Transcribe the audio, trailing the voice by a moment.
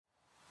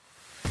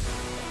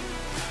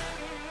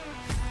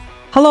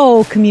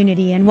Hello,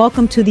 community, and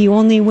welcome to the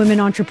Only Women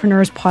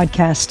Entrepreneurs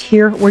podcast.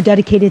 Here, we're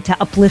dedicated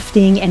to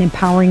uplifting and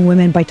empowering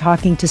women by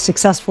talking to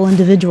successful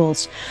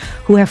individuals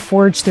who have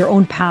forged their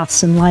own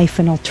paths in life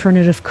and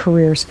alternative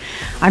careers.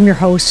 I'm your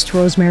host,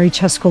 Rosemary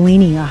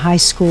Cescolini, a high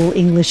school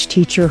English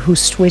teacher who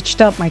switched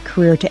up my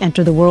career to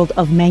enter the world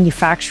of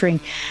manufacturing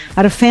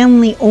at a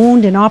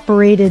family-owned and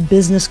operated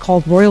business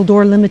called Royal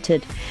Door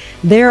Limited.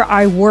 There,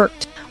 I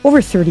worked over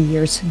 30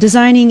 years,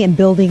 designing and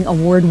building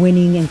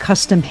award-winning and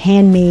custom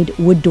handmade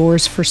wood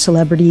doors for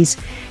celebrities,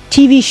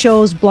 TV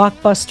shows,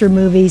 blockbuster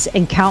movies,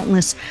 and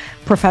countless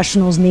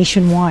professionals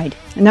nationwide.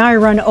 And now I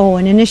run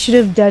an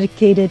initiative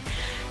dedicated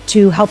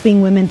to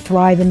helping women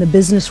thrive in the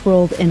business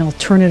world and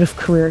alternative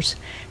careers.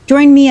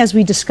 Join me as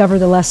we discover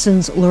the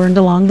lessons learned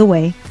along the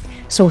way.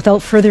 So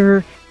without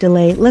further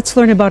delay, let's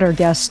learn about our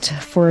guest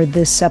for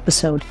this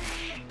episode.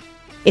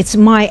 It's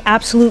my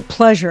absolute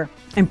pleasure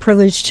and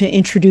privileged to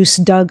introduce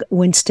Doug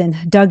Winston.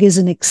 Doug is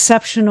an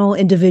exceptional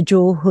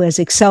individual who has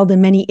excelled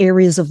in many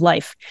areas of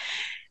life.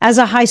 As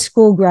a high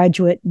school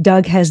graduate,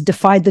 Doug has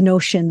defied the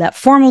notion that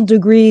formal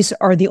degrees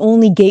are the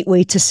only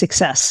gateway to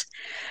success.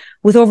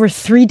 With over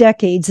 3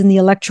 decades in the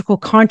electrical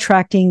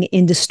contracting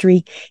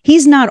industry,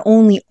 he's not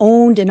only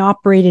owned and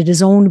operated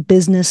his own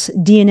business,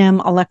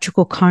 D&M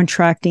Electrical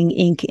Contracting,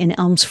 Inc. in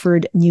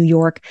Elmsford, New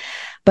York,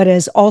 but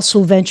has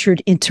also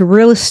ventured into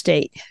real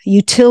estate,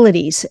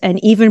 utilities, and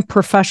even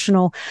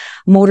professional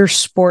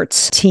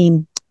motorsports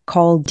team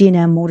called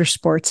D&M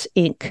Motorsports,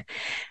 Inc.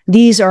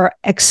 These are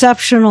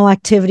exceptional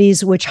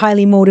activities which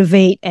highly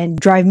motivate and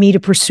drive me to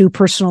pursue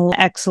personal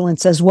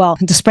excellence as well.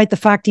 Despite the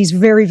fact he's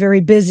very, very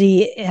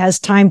busy, has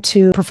time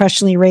to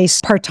professionally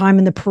race part-time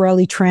in the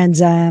Pirelli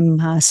Trans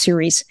Am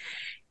series.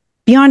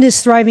 Beyond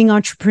his thriving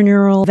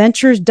entrepreneurial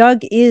ventures,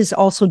 Doug is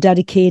also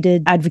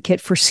dedicated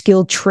advocate for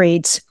skilled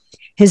trades.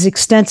 His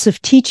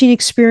extensive teaching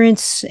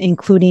experience,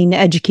 including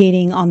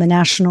educating on the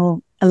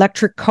National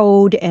Electric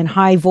Code and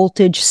high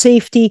voltage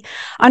safety,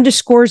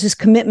 underscores his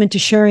commitment to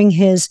sharing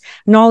his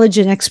knowledge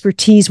and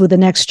expertise with the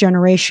next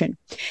generation.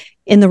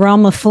 In the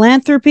realm of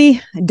philanthropy,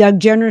 Doug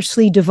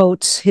generously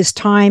devotes his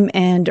time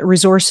and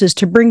resources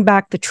to bring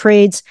back the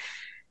trades,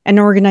 an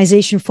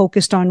organization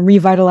focused on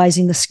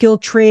revitalizing the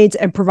skilled trades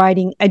and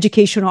providing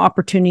educational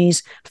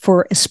opportunities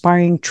for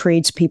aspiring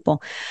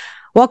tradespeople.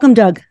 Welcome,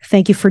 Doug.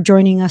 Thank you for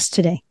joining us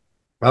today.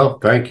 Well,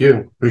 thank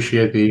you.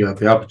 Appreciate the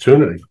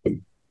opportunity.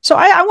 So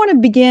I want to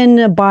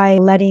begin by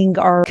letting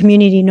our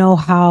community know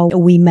how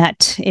we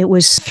met. It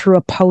was through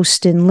a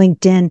post in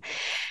LinkedIn,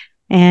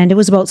 and it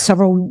was about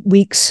several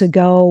weeks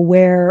ago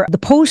where the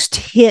post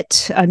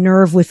hit a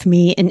nerve with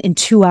me in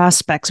 2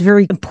 aspects,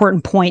 very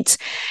important points.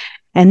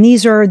 And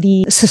these are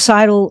the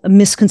societal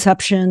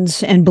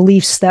misconceptions and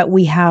beliefs that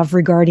we have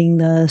regarding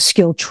the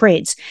skilled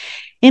trades.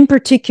 In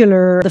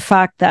particular, the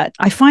fact that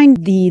I find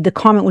the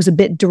comment was a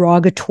bit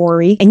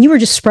derogatory, and you were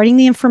just spreading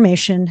the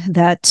information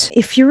that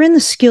if you're in the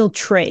skilled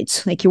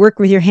trades, like you work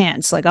with your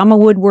hands, like I'm a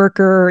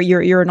woodworker,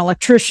 you're an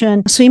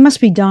electrician, so you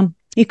must be dumb.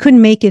 You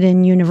couldn't make it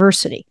in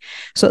university.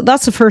 So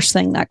that's the first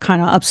thing that kind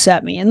of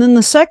upset me. And then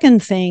the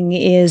second thing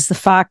is the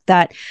fact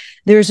that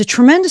there's a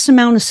tremendous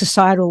amount of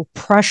societal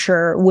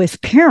pressure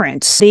with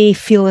parents. They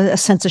feel a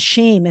sense of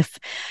shame if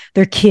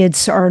their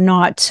kids are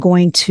not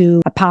going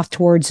to a path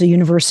towards a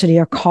university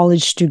or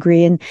college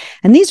degree. And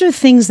these are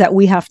things that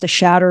we have to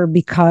shatter,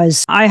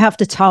 because I have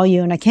to tell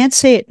you, and I can't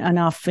say it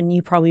enough, and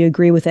you probably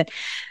agree with it,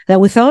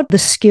 that without the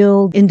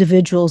skilled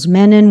individuals,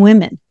 men and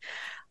women,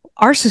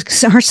 our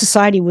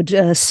society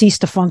would cease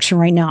to function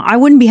right now. I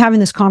wouldn't be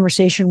having this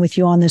conversation with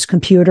you on this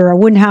computer. I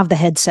wouldn't have the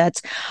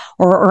headsets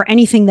or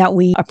anything that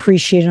we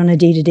appreciate on a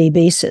day-to-day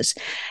basis.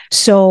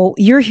 So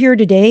you're here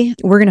today.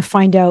 We're going to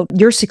find out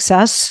your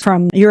success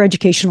from your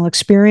educational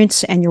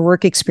experience and your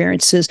work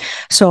experiences.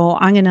 So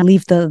I'm going to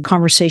leave the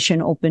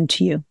conversation open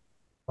to you.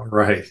 All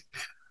right.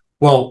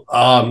 Well,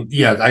 I'm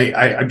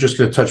just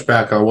going to touch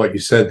back on what you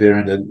said there,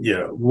 and then,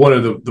 one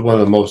of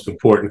the most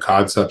important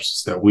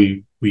concepts that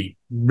we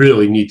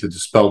really need to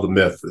dispel the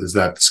myth is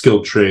that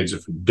skilled trades are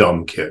for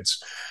dumb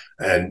kids,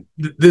 and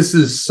this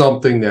is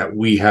something that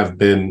we have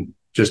been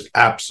just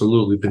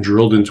absolutely been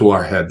drilled into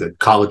our head, that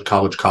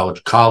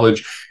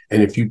college,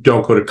 and if you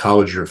don't go to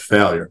college, you're a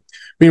failure.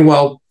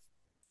 Meanwhile,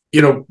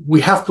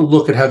 we have to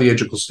look at how the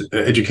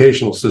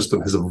educational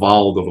system has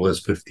evolved over the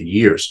last 50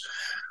 years.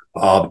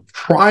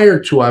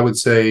 Prior to, I would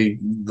say,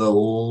 the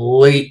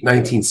late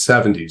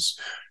 1970s,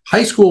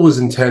 high school was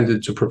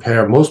intended to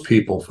prepare most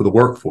people for the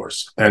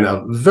workforce, and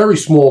a very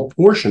small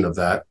portion of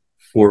that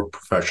for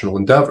professional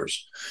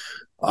endeavors.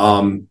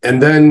 And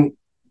then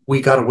we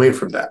got away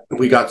from that.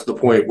 We got to the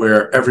point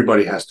where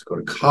everybody has to go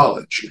to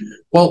college.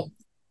 Well,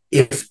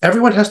 if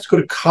everyone has to go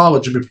to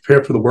college and be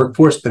prepared for the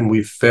workforce, then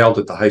we've failed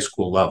at the high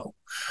school level.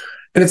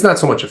 And it's not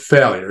so much a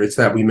failure, it's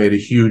that we made a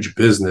huge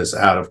business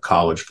out of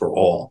college for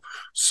all.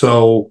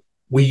 So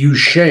we use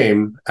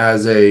shame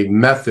as a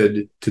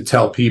method to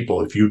tell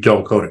people, if you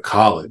don't go to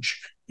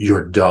college,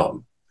 you're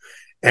dumb.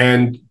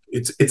 And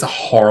it's a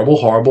horrible,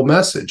 horrible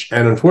message.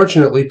 And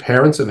unfortunately,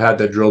 parents have had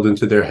that drilled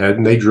into their head,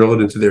 and they drill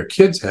it into their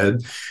kid's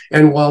head.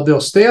 And while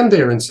they'll stand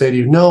there and say to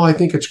you, no, I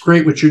think it's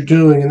great what you're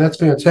doing, and that's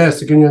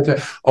fantastic. And you're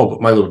oh,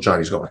 but my little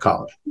Johnny's going to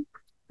college.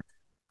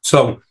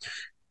 So,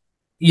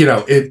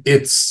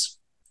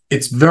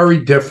 it's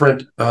very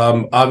different.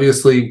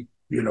 Obviously,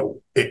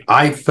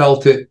 I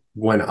felt it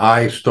when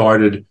I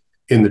started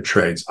in the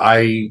trades.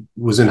 I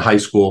was in high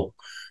school,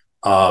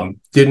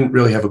 didn't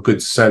really have a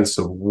good sense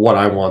of what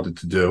I wanted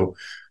to do.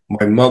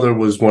 My mother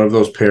was one of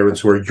those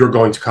parents where you're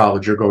going to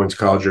college, you're going to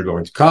college, you're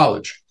going to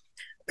college.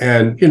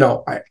 And,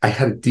 I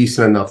had a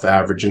decent enough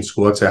average in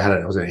school. I'd say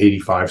I was an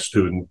 85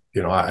 student.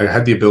 I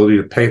had the ability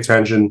to pay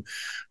attention,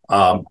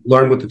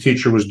 learn what the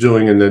teacher was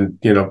doing, and then,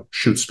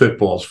 shoot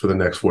spitballs for the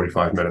next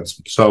 45 minutes.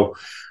 So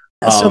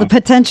the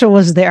potential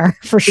was there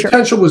for sure.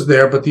 Potential was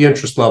there, but the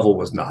interest level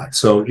was not.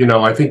 So,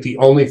 I think the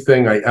only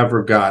thing I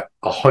ever got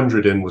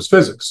 100 in was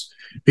physics,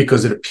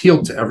 because it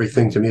appealed to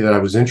everything to me that I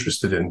was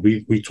interested in.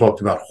 We talked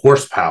about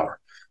horsepower.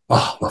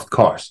 Oh, I loved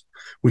cars.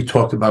 We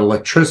talked about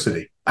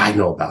electricity. I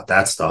know about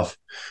that stuff.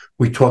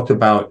 We talked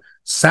about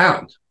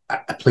sound.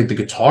 I played the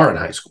guitar in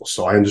high school,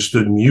 so I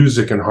understood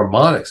music and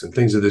harmonics and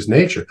things of this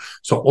nature.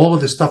 So all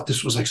of this stuff,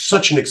 this was like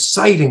such an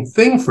exciting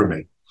thing for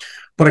me.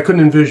 But I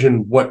couldn't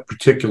envision what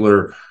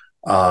particular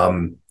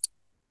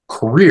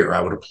career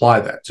I would apply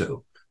that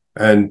to.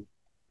 And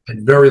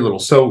very little.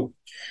 So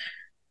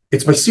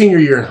it's my senior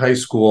year in high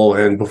school,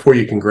 and before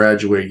you can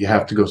graduate, you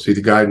have to go see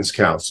the guidance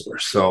counselor.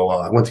 So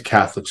I went to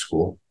Catholic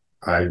school.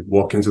 I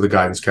walk into the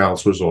guidance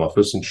counselor's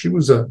office, and she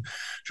was a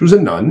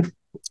nun,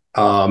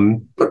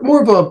 but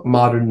more of a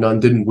modern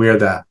nun. Didn't wear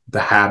the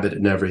habit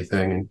and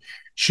everything, and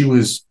she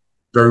was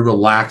very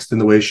relaxed in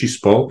the way she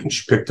spoke. And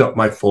she picked up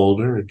my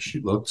folder and she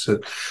looked, said,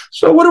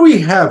 "So what do we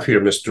have here,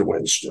 Mr.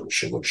 Winston?"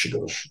 She looked. She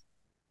goes,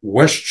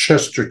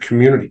 "Westchester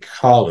Community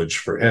College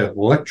for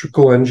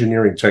Electrical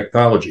Engineering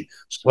Technology."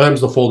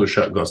 Slams the folder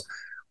shut and goes,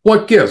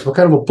 "What gives? What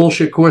kind of a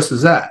bullshit course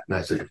is that?" And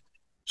I said,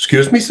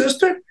 "Excuse me,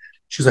 sister?"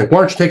 She's like,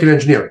 "Why don't you take an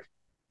engineering?"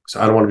 I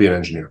said, "I don't want to be an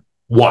engineer."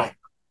 "Why?" I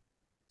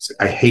said,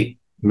 "I hate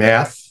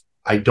math.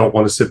 I don't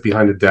want to sit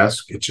behind a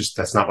desk.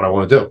 That's not what I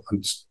want to do.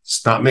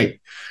 It's not me."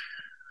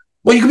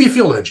 "Well, you can be a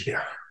field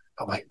engineer."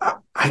 I'm like,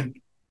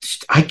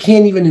 I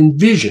can't even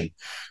envision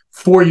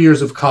 4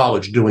 years of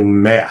college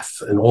doing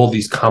math and all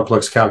these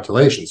complex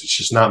calculations. It's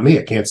just not me.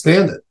 I can't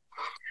stand it.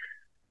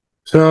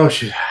 So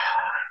she,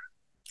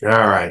 "All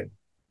right,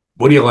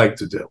 what do you like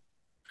to do?"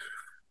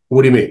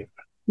 "What do you mean?"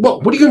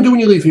 "Well, what are you going to do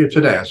when you leave here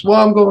today?" I said,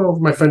 "Well, I'm going over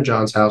to my friend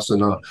John's house,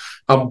 and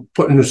I'm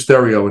putting a new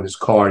stereo in his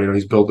car.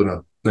 He's building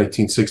a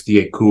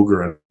 1968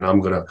 Cougar, and I'm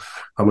gonna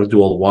do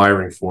all the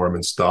wiring for him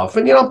and stuff.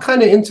 And I'm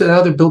kind of into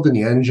how they're building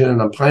the engine,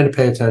 and I'm trying to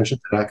pay attention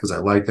to that because I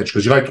like that." She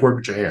goes, "You like to work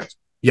with your hands?"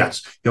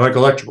 "Yes." "You like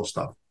electrical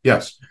stuff?"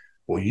 "Yes."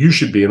 "Well, you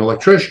should be an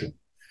electrician."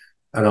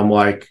 And I'm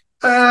like,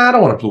 "I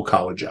don't want a blue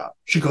collar job."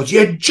 She goes,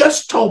 "You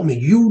just told me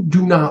you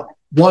do not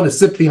want to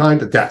sit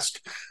behind a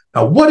desk.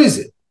 Now, what is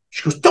it?"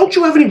 She goes, "Don't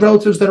you have any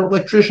relatives that are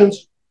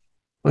electricians?"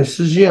 I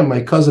says, "Yeah,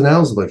 my cousin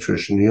Al's an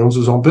electrician. He owns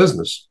his own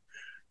business."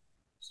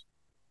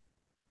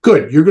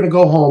 "Good. You're going to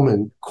go home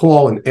and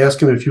call and ask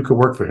him if you could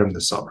work for him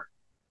this summer."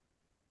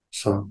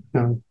 So,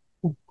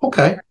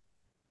 okay.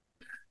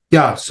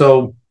 Yeah.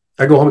 So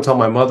I go home and tell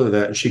my mother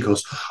that, and she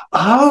goes,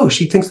 "Oh,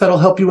 she thinks that'll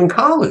help you in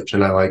college."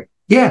 And I like,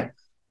 yeah.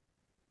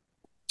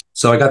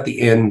 So I got the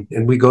in,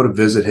 and we go to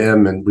visit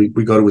him, and we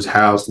go to his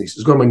house, and he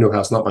says, "Go to my new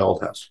house, not my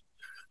old house."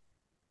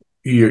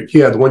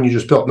 "Yeah, the one you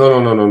just built." No.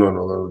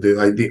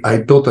 I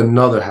built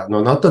another house.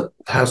 No, not the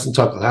house in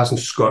Tucker, the house in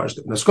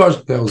Scarsdale. Now,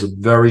 Scarsdale is a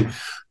very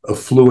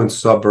affluent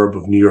suburb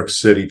of New York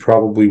City,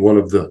 probably one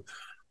of the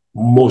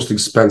most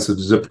expensive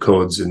zip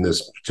codes in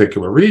this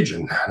particular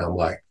region. And I'm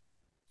like,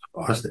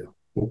 "Scarsdale,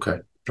 okay."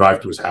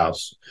 Drive to his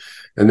house,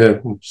 and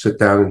then sit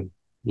down and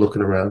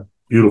looking around.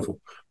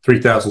 Beautiful,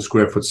 3,000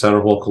 square foot Center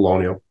Hall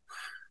Colonial,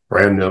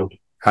 brand new,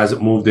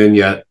 hasn't moved in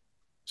yet.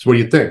 So what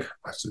do you think?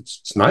 I said,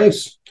 "It's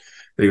nice."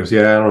 And he goes,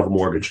 "Yeah, I don't have a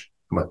mortgage."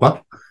 I'm like,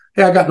 "What?"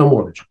 "Yeah, I got no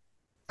mortgage."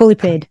 Fully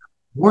paid.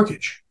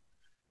 Mortgage.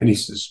 And he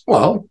says,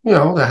 "Well,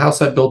 the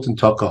house I built in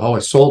Tuckahoe, I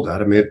sold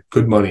that. I made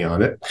good money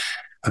on it.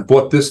 I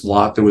bought this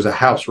lot. There was a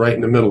house right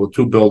in the middle of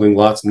two building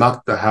lots,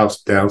 knocked the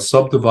house down,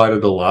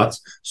 subdivided the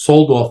lots,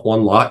 sold off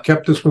one lot,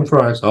 kept this one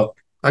for myself.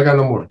 I got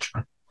no mortgage."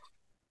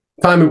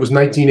 Time it was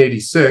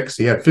 1986.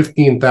 He had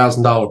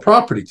 $15,000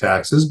 property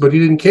taxes, but he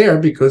didn't care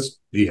because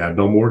he had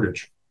no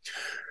mortgage.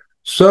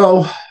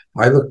 So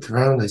I looked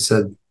around. I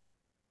said,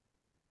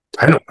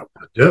 I don't know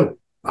what to do.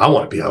 I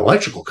want to be an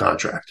electrical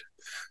contractor.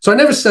 So I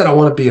never said I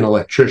want to be an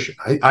electrician.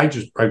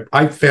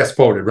 I fast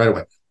forwarded right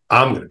away.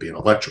 I'm going to be an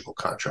electrical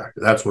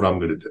contractor. That's what I'm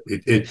going to do.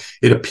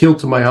 It appealed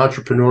to my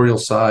entrepreneurial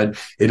side.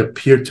 It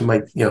appealed to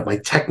my my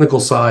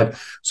technical side.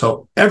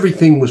 So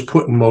everything was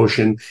put in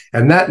motion.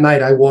 And that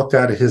night I walked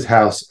out of his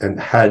house and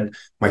had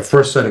my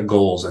first set of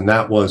goals. And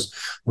that was,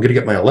 I'm going to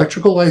get my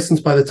electrical license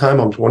by the time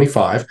I'm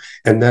 25.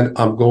 And then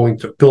I'm going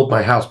to build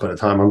my house by the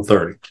time I'm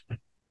 30.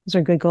 Those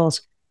are good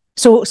goals.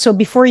 So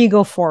before you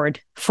go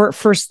forward, for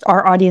first,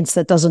 our audience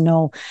that doesn't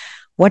know,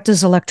 What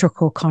does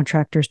electrical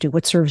contractors do?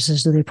 What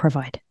services do they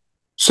provide?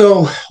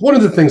 So one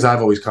of the things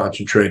I've always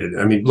concentrated,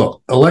 I mean,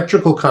 look,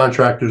 electrical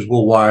contractors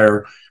will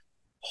wire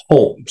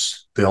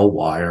homes. They'll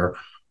wire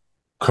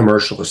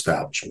commercial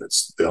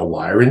establishments. They'll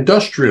wire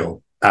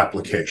industrial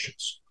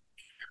applications.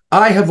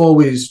 I have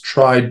always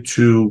tried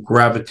to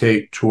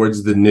gravitate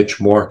towards the niche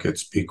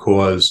markets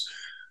because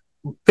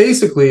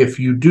basically, if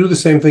you do the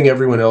same thing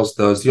everyone else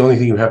does, the only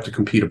thing you have to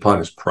compete upon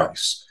is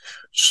price.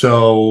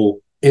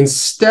 So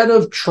instead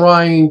of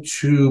trying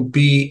to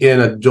be in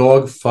a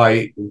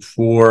dogfight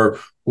for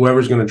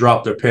whoever's going to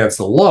drop their pants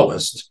the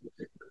lowest,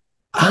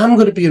 I'm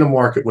going to be in a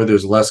market where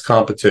there's less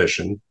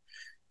competition.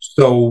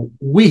 So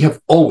we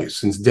have always,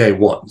 since day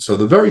one. So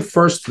the very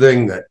first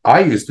thing that I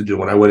used to do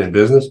when I went in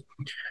business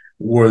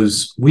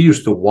was we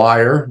used to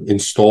wire,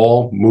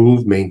 install,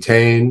 move,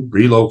 maintain,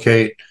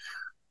 relocate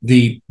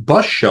the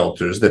bus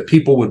shelters that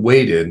people would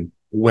wait in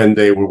when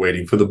they were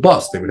waiting for the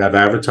bus. They would have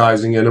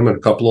advertising in them and a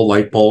couple of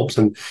light bulbs,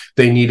 and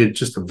they needed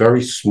just a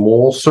very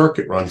small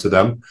circuit run to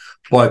them.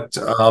 But,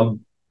 for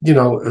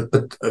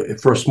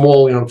a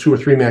small, 2 or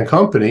 3 man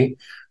company,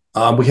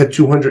 we had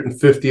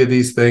 250 of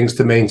these things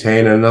to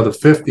maintain and another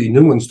 50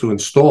 new ones to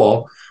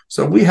install.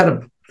 So we had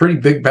a pretty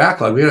big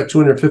backlog. We had a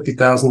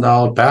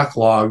 $250,000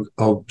 backlog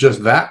of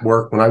just that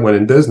work when I went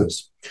in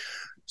business.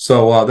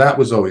 So that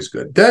was always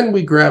good. Then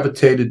we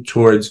gravitated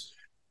towards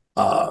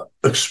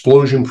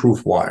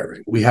explosion-proof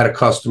wiring. We had a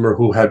customer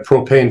who had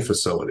propane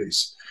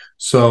facilities.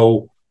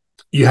 So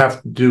you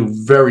have to do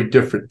very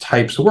different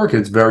types of work.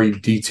 It's very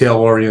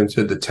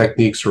detail-oriented. The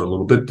techniques are a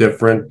little bit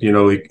different.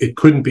 It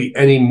couldn't be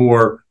any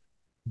more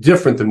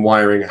different than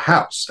wiring a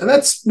house. And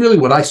that's really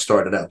what I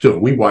started out doing.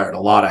 We wired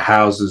a lot of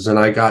houses, and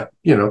I got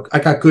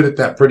good at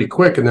that pretty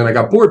quick, and then I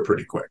got bored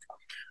pretty quick.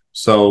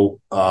 So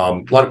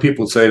a lot of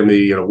people would say to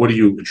me, what do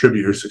you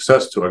attribute your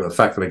success to? I go, the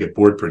fact that I get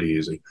bored pretty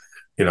easy,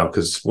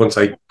 because once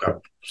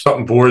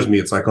something bores me,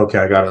 it's like, okay,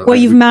 I got to. Well,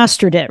 you've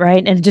mastered it,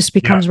 right? And it just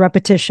becomes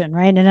repetition,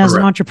 right? And as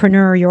an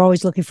entrepreneur, you're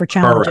always looking for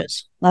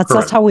challenges.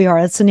 That's how we are.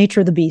 That's the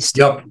nature of the beast.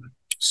 Yep.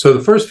 So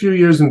the first few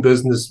years in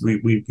business,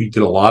 we did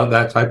a lot of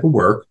that type of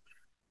work.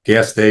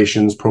 Gas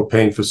stations,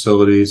 propane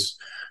facilities,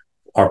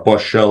 our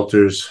bus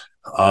shelters.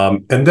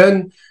 And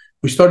then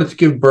we started to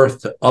give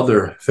birth to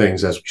other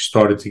things as we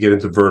started to get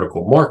into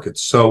vertical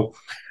markets. So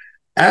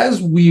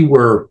as we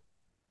were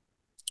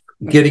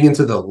getting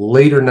into the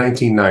later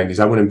 1990s,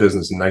 I went in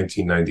business in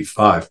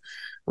 1995.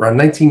 Around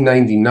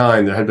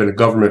 1999, there had been a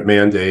government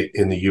mandate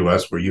in the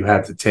U.S. where you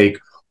had to take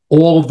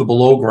all of the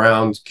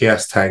below-ground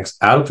gas tanks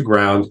out of the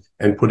ground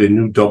and put in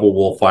new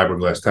double-wall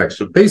fiberglass tanks.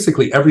 So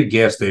basically, every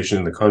gas station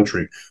in the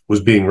country was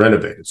being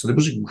renovated. So there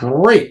was a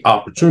great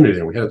opportunity,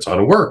 and we had a ton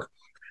of work.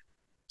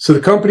 So the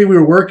company we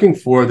were working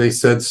for, they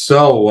said,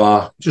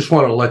 just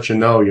want to let you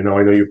know,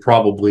 I know you're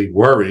probably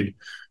worried,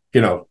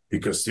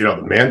 because,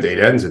 the mandate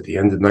ends at the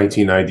end of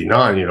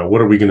 1999.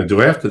 What are we going to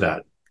do after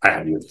that? I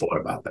hadn't even thought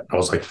about that. I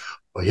was like,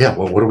 well, yeah,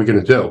 well, what are we going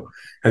to do?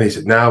 And they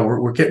said, now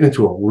we're getting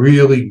into a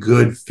really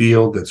good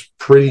field that's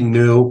pretty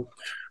new.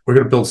 We're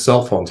going to build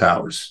cell phone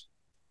towers.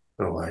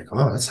 And I'm like,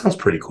 oh, that sounds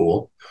pretty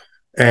cool.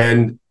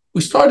 And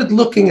we started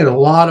looking at a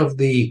lot of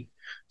the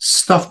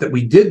stuff that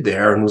we did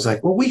there and was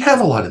like, well, we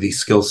have a lot of these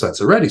skill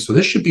sets already, so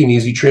this should be an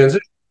easy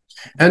transition.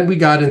 And we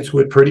got into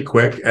it pretty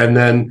quick. And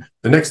then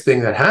the next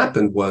thing that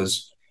happened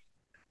was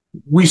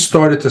we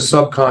started to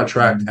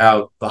subcontract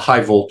out the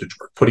high voltage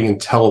work, putting in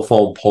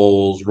telephone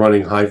poles,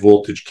 running high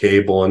voltage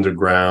cable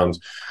underground.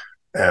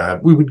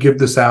 We would give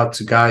this out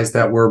to guys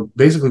that were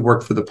basically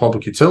worked for the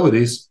public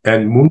utilities,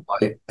 and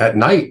moonlight at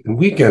night and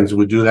weekends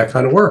would do that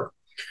kind of work.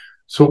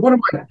 So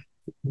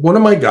one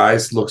of my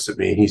guys looks at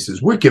me and he says,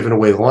 we're giving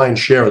away the lion's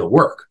share of the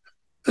work.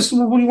 I said,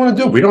 well, what do you want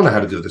to do? We don't know how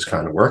to do this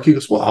kind of work. He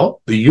goes,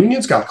 well, the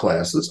union's got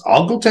classes.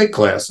 I'll go take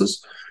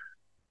classes.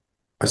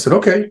 I said,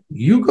 okay,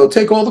 you go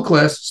take all the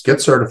classes,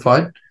 get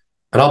certified,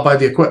 and I'll buy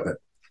the equipment.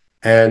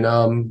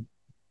 And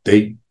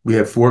we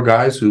had 4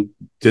 guys who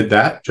did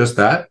just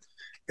that.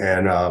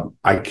 And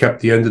I kept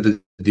the end of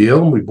the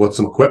deal, and we bought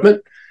some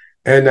equipment.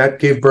 And that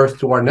gave birth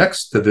to our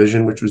next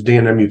division, which was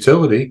D&M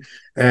Utility.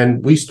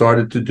 And we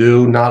started to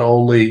do not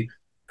only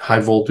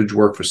high voltage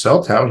work for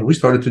cell towers, we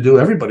started to do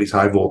everybody's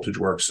high voltage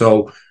work.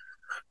 So,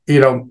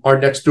 our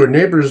next door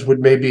neighbors would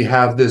maybe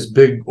have this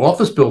big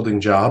office building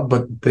job,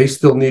 but they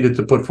still needed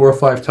to put 4 or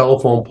 5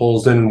 telephone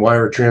poles in and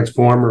wire a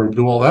transformer and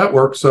do all that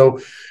work. So,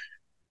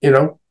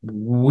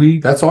 we'll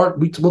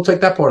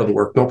take that part of the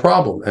work, no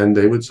problem. And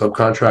they would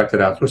subcontract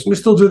it out to us. And we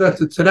still do that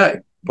today.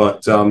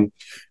 But, and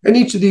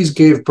each of these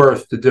gave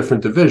birth to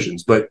different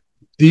divisions, but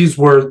these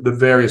were the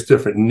various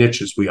different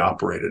niches we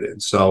operated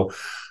in. So,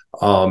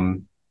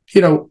 and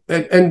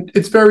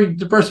it's very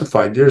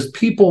diversified. There's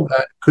people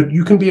that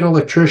you can be an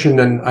electrician,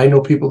 and I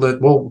know people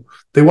that,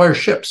 they wire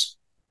ships.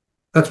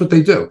 That's what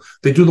they do.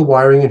 They do the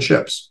wiring in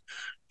ships.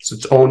 It's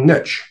its own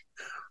niche.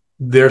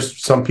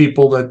 there's some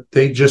people that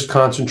they just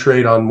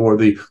concentrate on more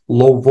the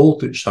low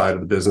voltage side of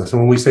the business. And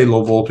when we say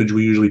low voltage,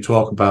 we usually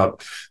talk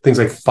about things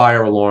like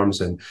fire alarms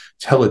and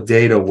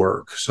teledata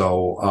work.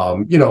 So,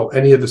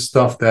 any of the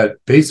stuff that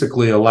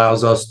basically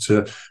allows us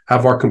to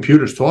have our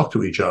computers talk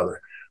to each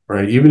other,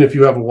 right? Even if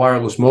you have a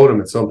wireless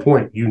modem, at some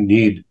point, you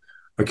need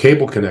a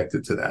cable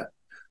connected to that.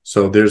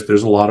 So there's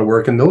a lot of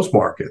work in those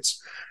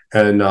markets.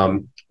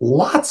 And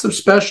lots of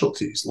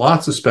specialties,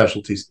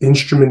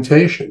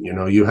 instrumentation.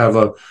 You have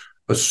a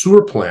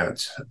sewer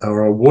plant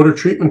or a water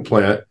treatment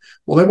plant.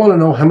 Well, they want to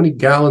know how many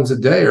gallons a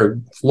day are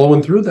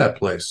flowing through that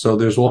place. So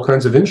there's all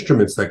kinds of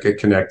instruments that get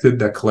connected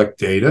that collect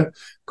data,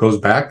 goes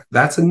back.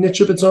 That's a niche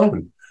of its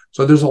own.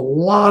 So there's a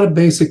lot of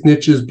basic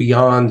niches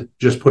beyond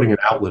just putting an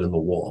outlet in the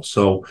wall.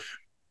 So,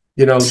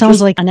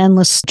 sounds like an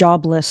endless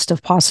job list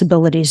of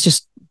possibilities.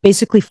 Just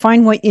basically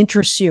find what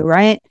interests you,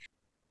 right?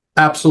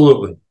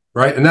 Absolutely.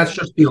 Right. And that's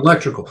just the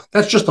electrical.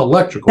 That's just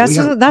electrical.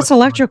 That's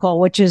electrical,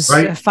 which is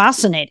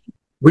fascinating.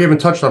 We haven't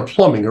touched on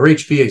plumbing or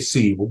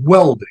HVAC,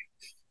 welding,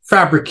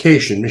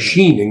 fabrication,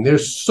 machining.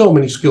 There's so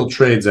many skilled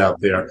trades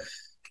out there.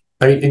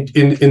 I mean,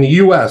 in the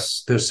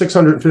U.S., there's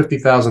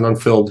 650,000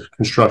 unfilled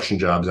construction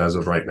jobs as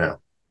of right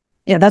now.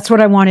 Yeah, that's what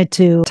I wanted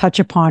to touch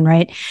upon,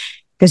 right?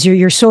 Because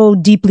you're so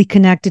deeply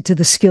connected to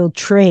the skilled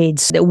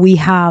trades that we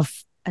have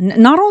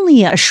not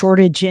only a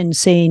shortage in,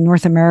 say,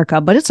 North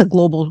America, but it's a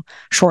global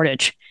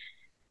shortage.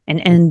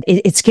 And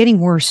it's getting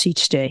worse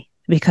each day.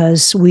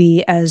 Because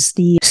as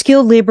the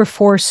skilled labor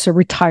force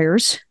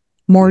retires,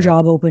 more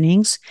job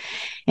openings,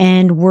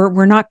 and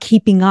we're not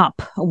keeping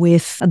up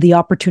with the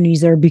opportunities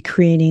that are be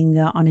creating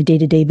on a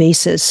day-to-day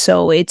basis.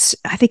 So I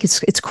think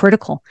it's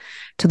critical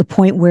to the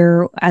point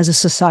where, as a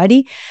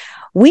society,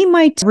 we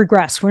might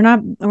regress. We're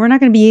not going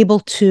to be able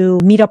to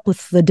meet up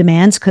with the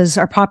demands because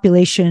our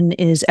population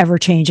is ever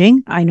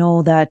changing. I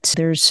know that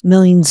there's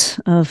millions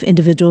of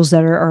individuals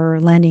that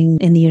are landing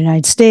in the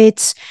United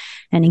States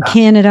and in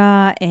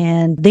Canada,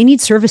 and they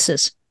need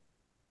services.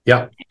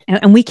 Yeah.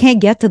 And we can't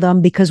get to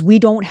them because we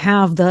don't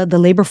have the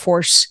labor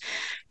force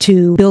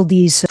to build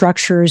these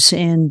structures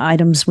and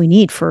items we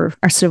need for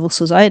our civil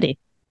society.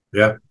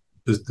 Yeah,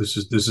 this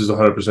is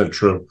 100%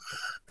 true.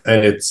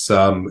 And it's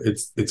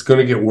going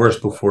to get worse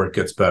before it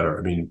gets better.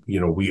 I mean,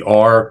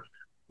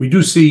 we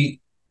do see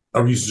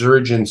a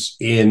resurgence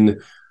in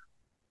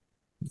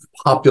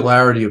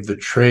popularity of the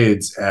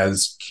trades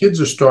as kids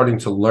are starting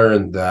to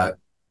learn that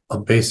a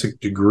basic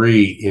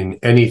degree in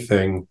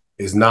anything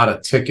is not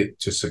a ticket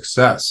to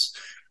success.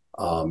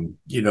 I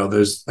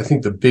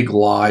think the big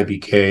lie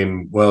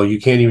became, well, you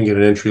can't even get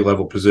an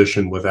entry-level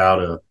position without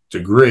a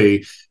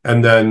degree.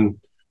 And then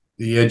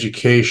the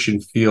education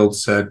field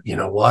said, you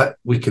know what,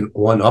 we can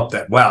one-up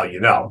that. Well,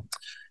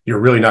 you're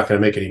really not going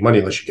to make any money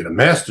unless you get a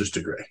master's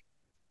degree.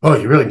 Oh,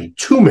 you really need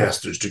 2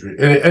 master's degrees.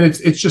 And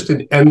it's just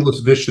an endless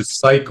vicious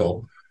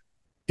cycle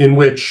in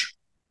which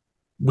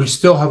we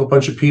still have a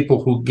bunch of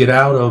people who get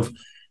out of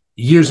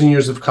years and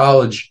years of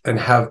college and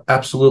have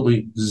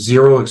absolutely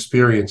zero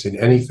experience in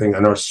anything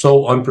and are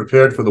so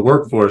unprepared for the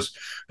workforce.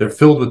 They're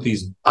filled with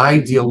these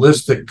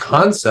idealistic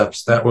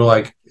concepts that were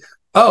like,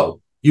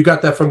 oh, you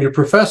got that from your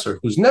professor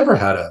who's never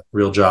had a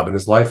real job in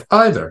his life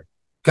either.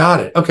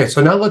 Got it. Okay,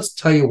 so now let's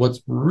tell you what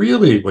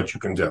you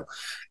can do.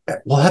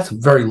 Well, that's a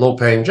very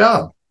low-paying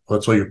job. Well,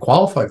 that's all you're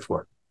qualified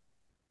for.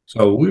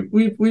 So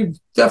we've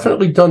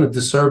definitely done a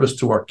disservice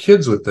to our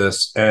kids with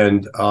this.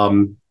 And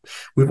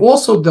we've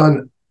also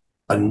done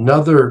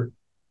another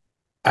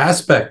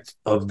aspect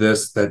of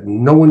this that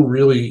no one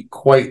really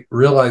quite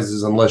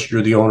realizes unless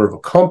you're the owner of a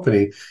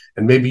company,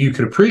 and maybe you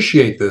could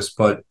appreciate this,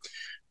 but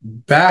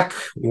back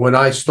when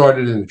I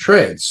started in the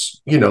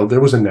trades, there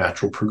was a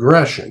natural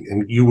progression,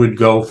 and you would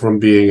go from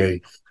being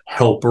a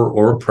helper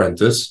or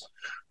apprentice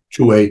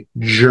to a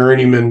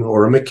journeyman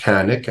or a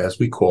mechanic, as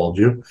we called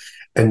you,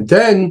 and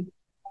then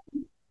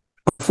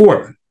a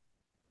foreman,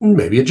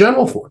 maybe a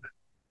general foreman.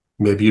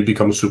 Maybe you'd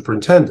become a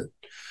superintendent.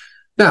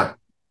 Now,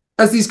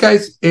 as these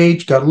guys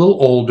aged, got a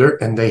little older,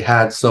 and they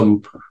had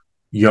some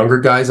younger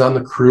guys on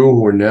the crew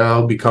who are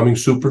now becoming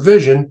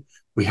supervision,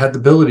 we had the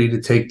ability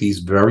to take these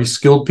very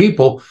skilled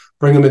people,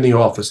 bring them in the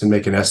office and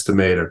make an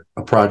estimator,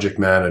 a project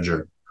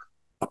manager,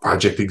 a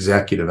project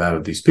executive out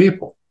of these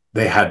people.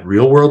 They had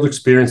real world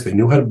experience. They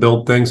knew how to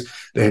build things.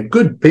 They had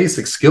good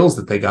basic skills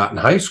that they got in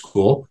high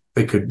school.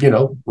 They could,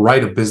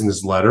 write a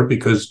business letter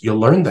because you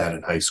learned that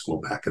in high school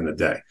back in the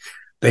day.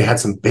 They had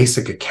some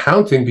basic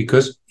accounting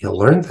because you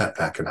learned that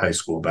back in high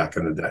school back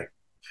in the day.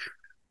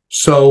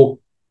 So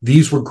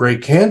these were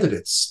great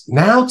candidates.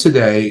 Now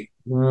today,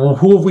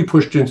 who have we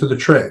pushed into the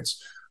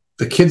trades?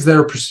 The kids that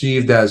are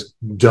perceived as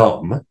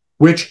dumb,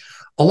 which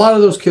a lot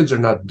of those kids are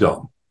not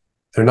dumb.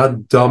 They're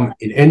not dumb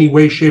in any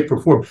way, shape,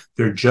 or form.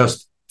 They're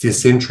just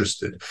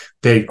disinterested.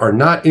 They are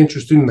not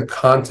interested in the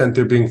content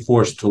they're being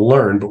forced to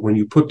learn, but when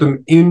you put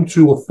them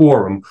into a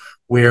forum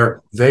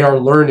where they are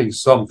learning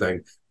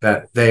something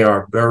that they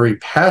are very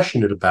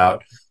passionate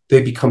about,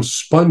 they become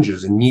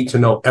sponges and need to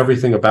know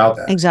everything about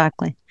that.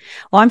 Exactly.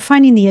 Well, I'm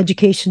finding the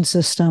education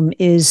system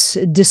is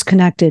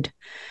disconnected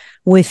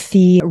with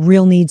the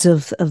real needs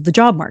of the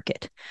job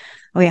market.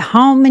 Okay,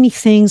 how many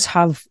things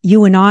have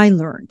you and I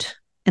learned?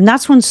 And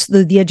that's when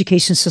the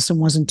education system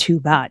wasn't too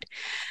bad,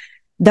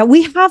 that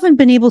we haven't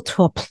been able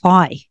to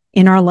apply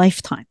in our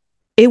lifetime.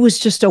 It was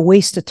just a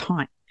waste of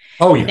time.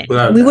 Oh,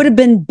 yeah. We would have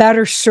been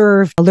better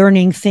served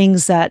learning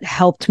things that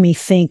helped me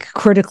think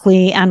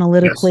critically,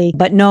 analytically. Yes.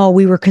 But no,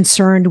 we were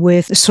concerned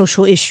with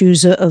social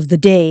issues of the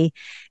day.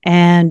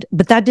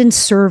 But that didn't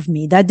serve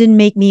me. That didn't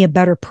make me a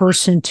better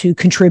person to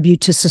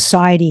contribute to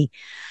society.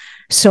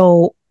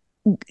 So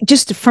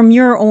just from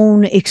your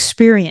own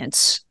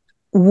experience,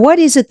 what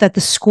is it that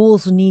the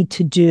schools need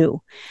to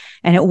do?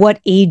 And at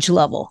what age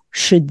level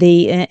should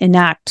they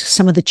enact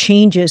some of the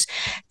changes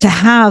to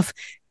have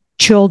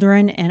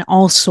children and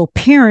also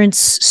parents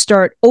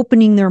start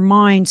opening their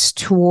minds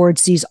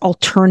towards these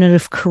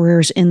alternative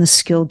careers in the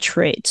skilled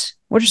trades?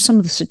 What are some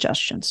of the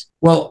suggestions?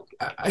 Well,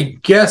 I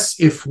guess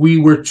if we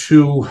were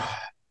to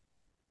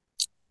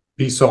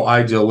be so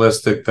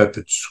idealistic that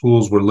the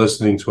schools were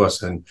listening to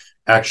us and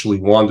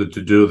actually wanted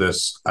to do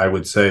this, I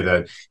would say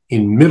that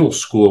in middle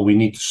school, we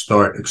need to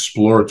start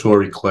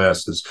exploratory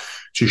classes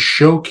to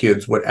show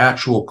kids what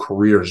actual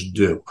careers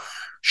do.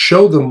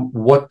 Show them,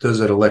 what does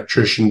an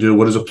electrician do?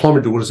 What does a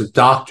plumber do? What does a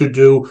doctor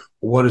do?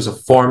 What does a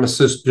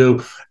pharmacist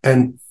do?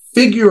 And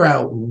figure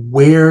out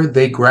where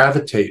they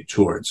gravitate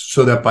towards,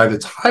 so that by the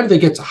time they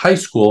get to high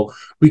school,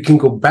 we can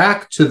go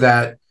back to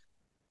that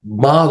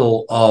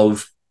model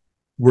of,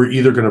 we're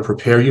either going to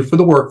prepare you for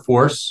the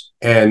workforce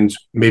and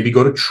maybe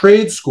go to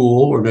trade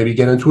school, or maybe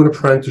get into an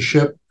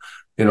apprenticeship,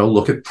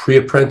 look at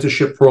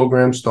pre-apprenticeship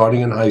programs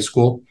starting in high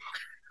school,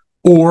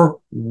 or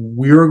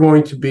we're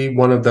going to be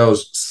one of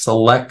those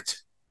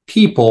select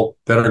people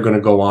that are going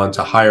to go on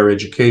to higher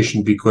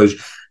education because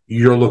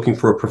you're looking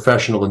for a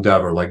professional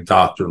endeavor like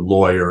doctor,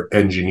 lawyer,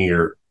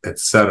 engineer,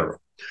 etc.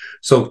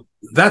 So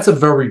that's a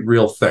very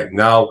real thing.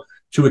 Now,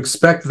 to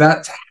expect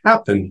that to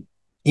happen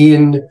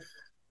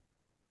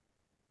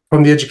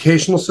from the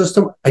educational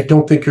system, I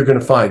don't think you're going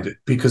to find it,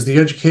 because the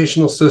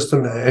educational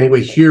system,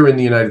 anyway, here in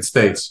the United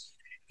States,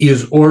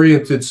 is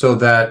oriented so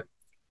that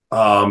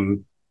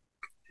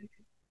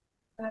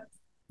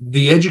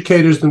the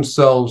educators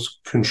themselves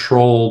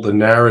control the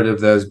narrative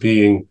that is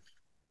being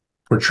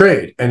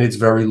portrayed, and it's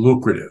very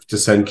lucrative to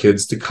send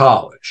kids to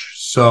college.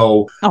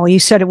 So, you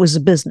said it was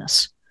a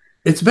business.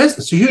 It's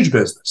business, a huge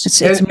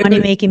business. It's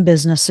money-making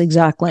business,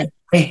 exactly.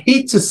 I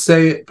hate to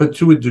say it, but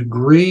to a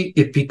degree,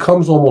 it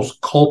becomes almost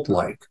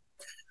cult-like.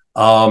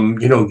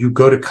 You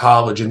go to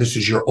college and this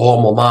is your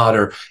alma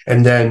mater,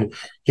 and then,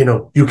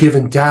 you give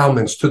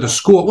endowments to the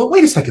school. Well,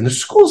 wait a second, the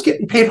school's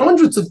getting paid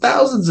hundreds of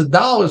thousands of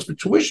dollars for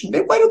tuition.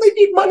 Why do they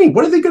need money?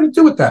 What are they going to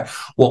do with that?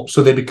 Well,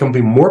 so they become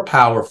more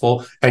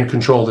powerful and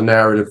control the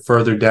narrative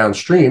further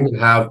downstream, and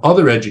have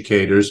other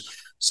educators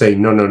say,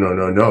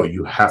 no,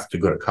 you have to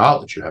go to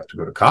college. You have to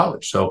go to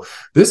college. So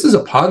this is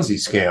a Ponzi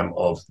scam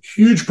of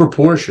huge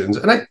proportions.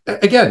 And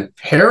again,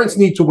 parents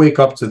need to wake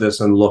up to this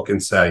and look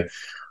and say,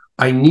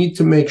 I need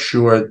to make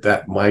sure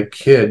that my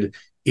kid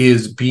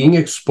is being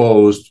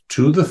exposed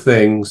to the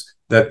things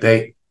that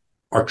they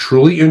are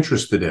truly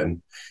interested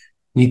in,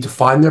 need to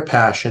find their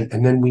passion,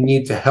 and then we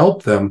need to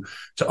help them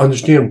to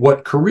understand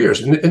what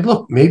careers. And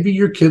look, maybe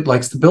your kid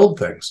likes to build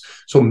things.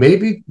 So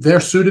maybe they're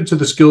suited to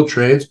the skilled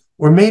trades,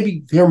 or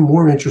maybe they're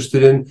more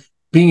interested in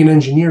being an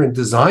engineer and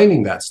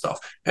designing that stuff.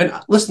 And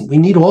listen, we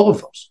need all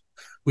of those.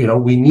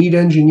 We need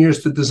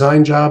engineers to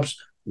design jobs.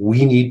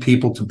 We need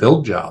people to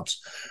build jobs.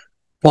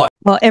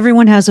 Well,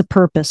 everyone has a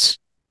purpose.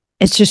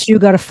 It's just, you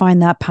got to find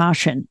that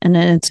passion. And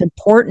it's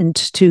important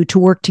to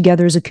work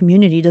together as a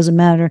community. It doesn't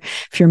matter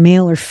if you're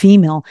male or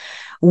female.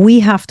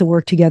 We have to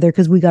work together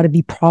because we got to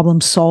be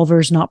problem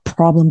solvers, not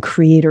problem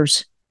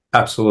creators.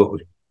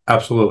 Absolutely.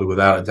 Absolutely.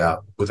 Without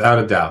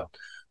a doubt.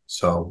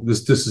 So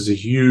this is a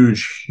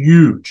huge,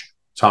 huge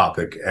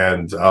topic.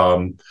 And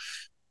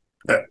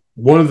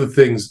one of the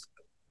things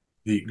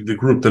the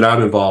group that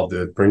I'm involved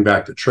in, Bring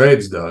Back the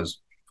Trades, does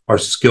are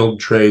skilled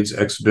trades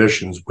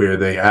exhibitions, where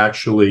they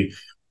actually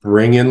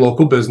bring in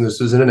local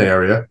businesses in an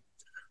area,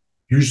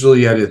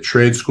 usually at a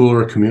trade school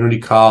or a community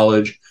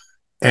college,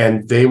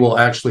 and they will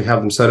actually have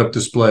them set up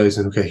displays.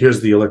 And okay,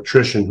 here's the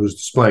electrician who's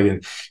displaying,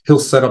 and he'll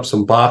set up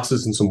some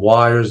boxes and some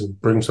wires and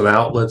bring some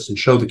outlets and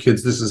show the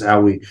kids, this is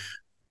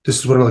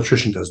what an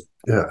electrician does.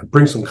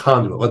 Bring some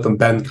conduit, let them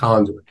bend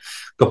conduit.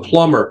 The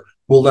plumber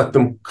will let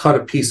them cut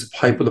a piece of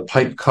pipe with a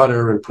pipe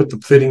cutter and put the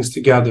fittings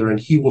together, and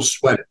he will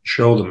sweat it,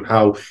 show them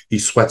how he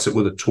sweats it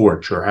with a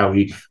torch, or how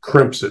he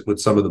crimps it with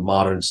some of the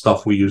modern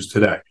stuff we use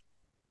today.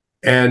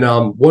 And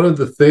one of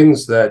the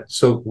things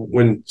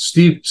when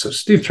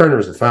Steve Turner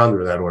is the founder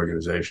of that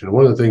organization, and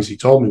one of the things he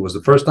told me was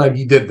the first time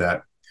he did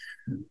that,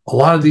 a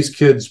lot of these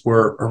kids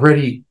were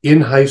already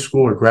in high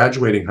school or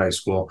graduating high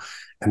school,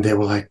 and they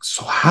were like,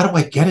 so how do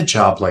I get a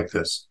job like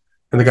this?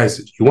 And the guy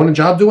said, you want a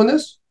job doing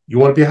this? You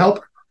want to be a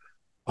helper?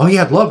 Oh,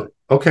 yeah, I'd love it.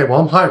 Okay, well,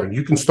 I'm hiring.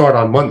 You can start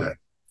on Monday.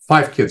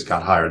 5 kids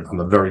got hired on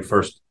the very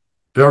first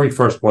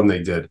one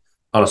they did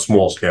on a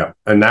small scale.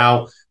 And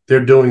now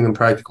they're doing them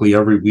practically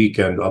every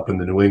weekend up in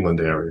the New England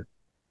area.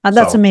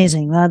 That's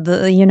amazing.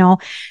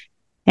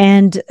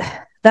 And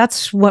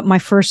that's what my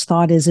first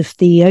thought is. If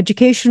the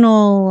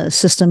educational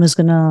system is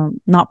going to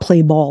not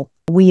play ball,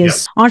 we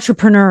as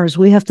entrepreneurs,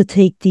 we have to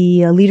take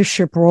the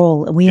leadership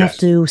role. We have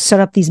to set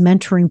up these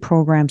mentoring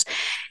programs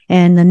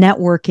and the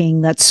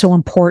networking that's so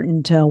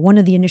important. One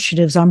of the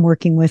initiatives I'm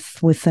working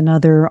with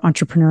another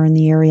entrepreneur in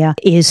the area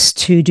is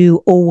to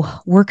do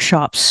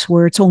workshops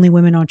where it's only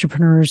women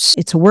entrepreneurs.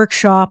 It's a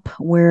workshop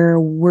where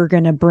we're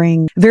going to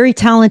bring very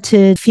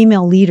talented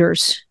female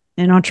leaders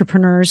and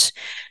entrepreneurs,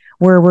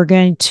 where we're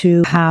going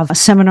to have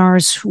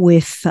seminars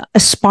with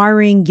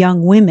aspiring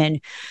young women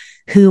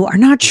who are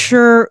not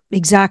sure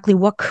exactly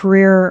what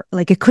career,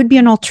 like it could be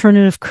an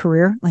alternative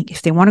career, like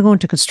if they want to go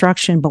into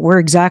construction, but where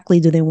exactly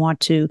do they want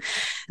to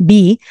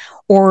be?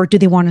 Or do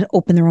they want to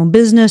open their own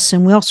business?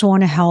 And we also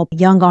want to help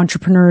young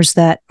entrepreneurs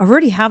that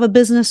already have a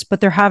business,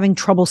 but they're having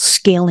trouble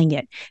scaling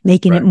it,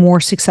 making it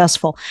more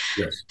successful.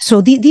 Yes.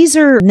 So these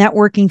are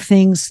networking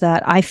things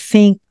that I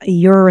think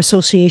your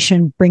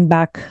association, Bring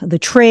Back the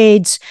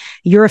Trades,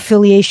 your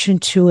affiliation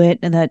to it,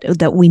 and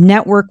that we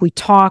network, we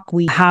talk,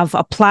 we have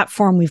a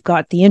platform, we've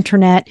got the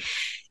internet,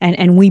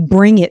 and we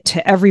bring it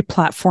to every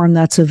platform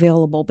that's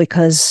available.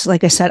 Because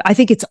like I said, I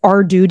think it's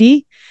our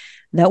duty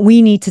that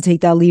we need to take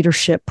that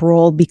leadership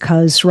role,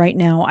 because right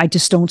now I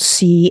just don't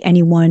see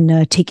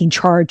anyone taking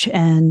charge.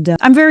 And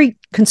I'm very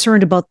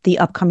concerned about the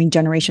upcoming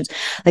generations.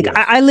 Like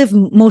I live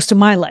most of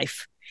my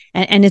life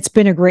and it's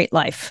been a great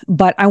life,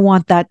 but I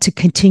want that to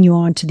continue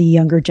on to the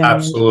younger generation.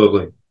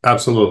 Absolutely.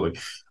 Absolutely.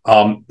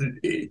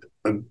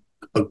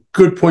 A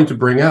good point to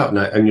bring out,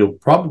 and you'll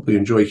probably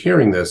enjoy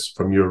hearing this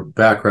from your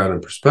background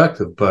and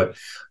perspective, but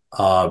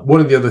one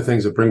of the other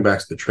things that Bring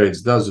Back the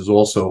Trades does is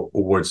also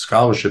award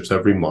scholarships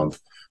every month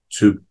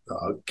to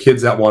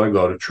kids that want to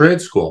go to trade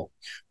school.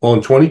 Well,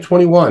 in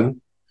 2021,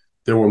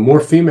 there were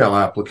more female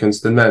applicants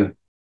than men.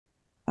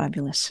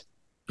 Fabulous.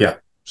 Yeah.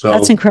 So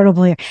that's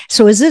incredible.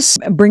 So is this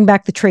Bring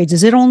Back the Trades?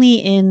 Is it only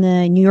in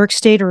New York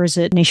State or is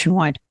it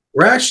nationwide?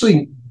 We're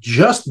actually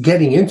just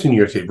getting into New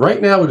York State.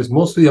 Right now, it is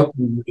mostly up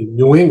in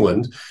New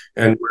England,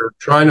 and we're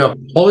trying to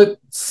pull it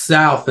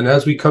south. And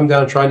as we come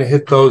down, trying to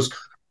hit those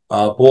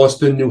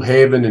Boston, New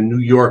Haven, and New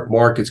York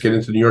markets, get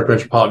into the New York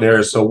metropolitan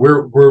area. So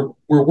we're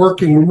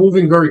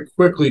moving very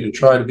quickly to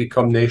try to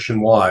become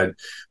nationwide.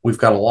 We've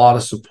got a lot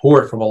of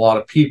support from a lot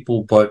of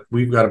people, but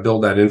we've got to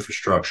build that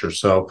infrastructure.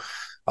 So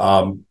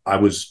I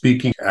was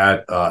speaking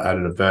at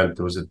an event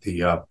that was at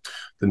the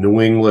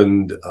New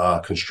England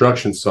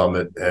Construction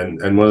Summit,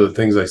 and one of the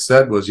things I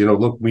said was,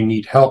 look, we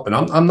need help, and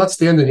I'm not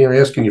standing here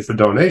asking you for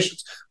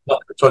donations. I'm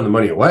not throwing the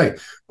money away,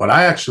 but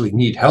I actually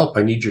need help.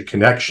 I need your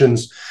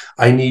connections.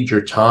 I need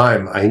your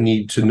time. I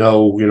need to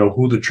know,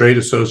 who the trade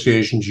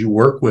associations you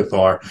work with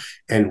are,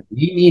 and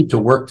we need to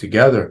work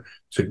together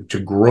to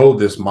grow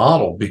this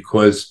model,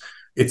 because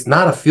it's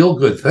not a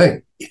feel-good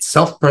thing. It's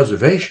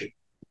self-preservation.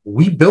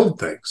 We build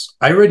things.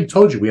 I already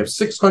told you we have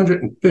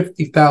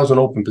 650,000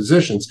 open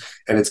positions,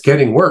 and it's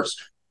getting worse.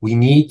 We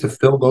need to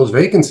fill those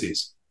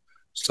vacancies.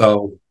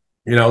 So,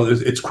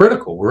 it's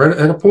critical. We're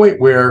at a point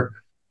where,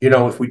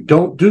 if we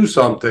don't do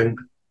something,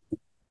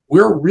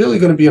 we're really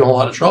going to be in a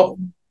lot of trouble.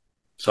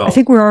 So I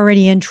think we're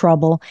already in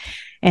trouble.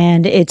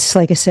 And it's,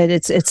 like I said,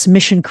 it's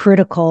mission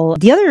critical.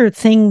 The other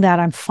thing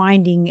that I'm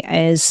finding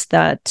is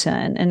that,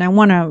 and I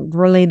want to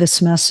relay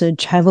this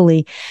message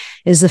heavily,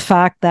 is the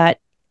fact that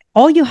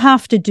all you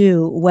have to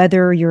do,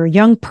 whether you're a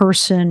young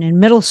person in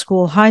middle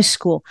school, high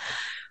school,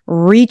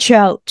 reach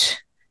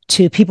out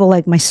to people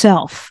like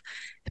myself,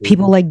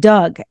 people like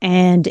Doug.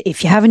 And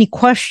if you have any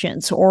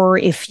questions, or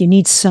if you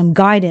need some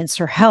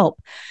guidance or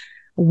help,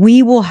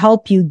 we will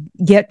help you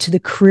get to the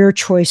career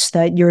choice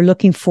that you're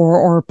looking for,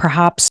 or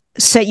perhaps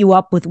set you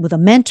up with a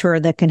mentor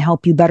that can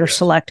help you better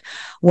select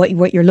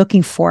what you're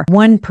looking for.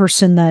 One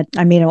person that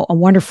I made a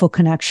wonderful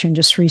connection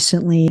just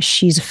recently,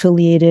 she's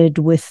affiliated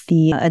with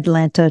the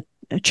Atlanta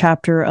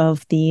chapter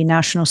of the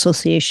National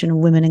Association of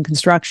Women in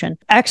Construction.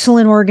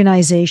 Excellent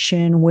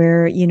organization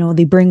where,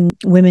 they bring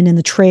women in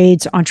the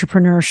trades,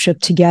 entrepreneurship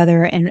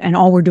together, and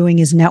all we're doing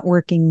is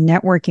networking,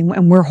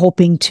 and we're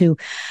hoping to,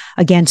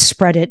 again,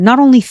 spread it not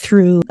only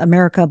through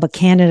America, but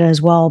Canada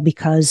as well,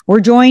 because we're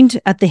joined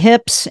at the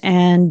hips.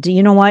 And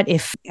you know what?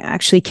 If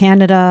actually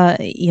Canada,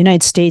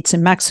 United States,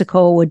 and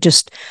Mexico would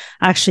just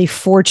actually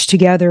forge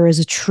together as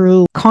a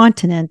true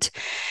continent,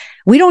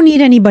 we don't need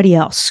anybody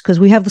else, because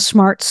we have the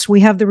smarts, we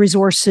have the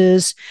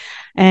resources,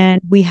 and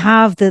we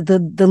have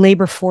the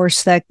labor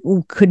force that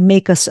could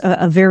make us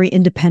a very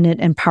independent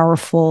and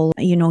powerful,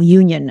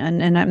 union.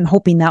 And I'm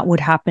hoping that would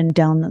happen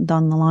down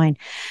the line.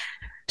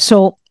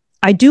 So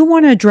I do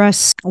want to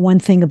address one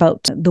thing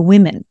about the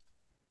women.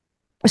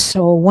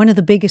 So one of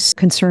the biggest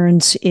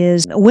concerns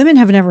is women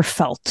have never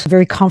felt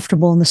very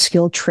comfortable in the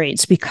skilled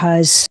trades,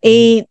 because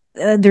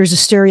there's a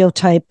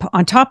stereotype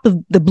on top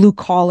of the blue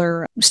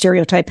collar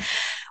stereotype.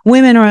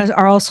 Women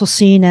are also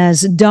seen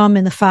as dumb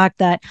in the fact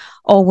that,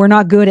 we're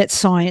not good at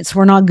science,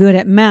 we're not good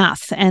at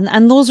math.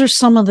 And those are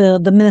some of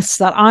the myths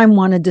that I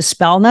want to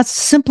dispel. And that's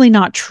simply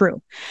not true.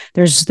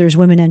 There's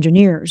women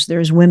engineers,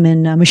 there's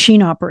women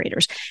machine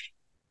operators.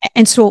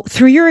 And so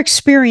through your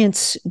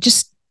experience,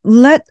 just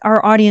let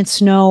our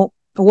audience know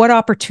what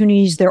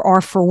opportunities there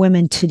are for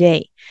women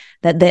today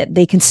that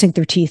they can sink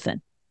their teeth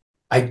in.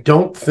 I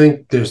don't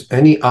think there's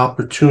any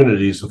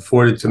opportunities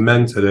afforded to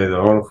men today that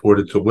aren't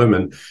afforded to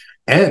women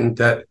and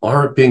that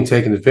aren't being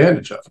taken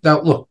advantage of.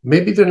 Now, look,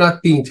 maybe they're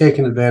not being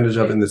taken advantage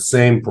of in the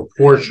same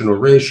proportion or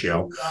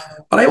ratio,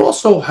 but I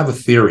also have a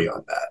theory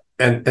on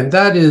that. And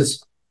that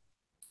is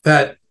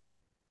that,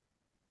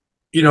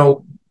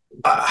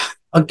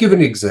 I'll give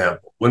an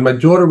example. When my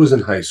daughter was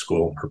in high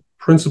school, her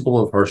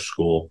principal of her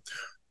school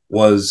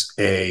was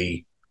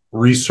a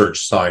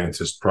research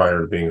scientist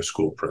prior to being a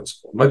school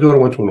principal. My daughter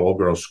went to an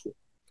all-girls school.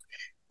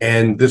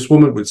 And this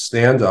woman would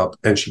stand up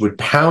and she would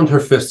pound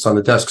her fists on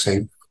the desk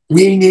saying,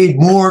 "We need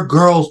more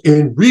girls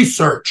in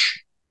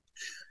research."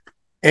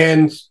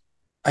 And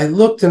I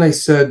looked and I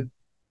said,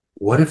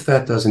 what if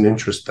that doesn't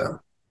interest them?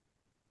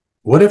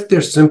 What if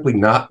they're simply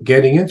not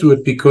getting into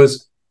it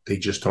because they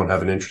just don't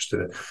have an interest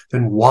in it?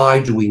 Then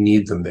why do we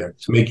need them there?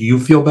 To make you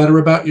feel better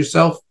about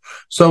yourself?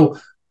 So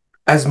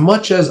as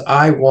much as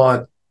I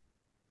want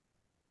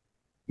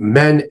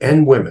men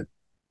and women,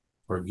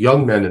 or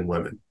young men and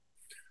women,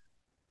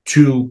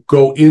 to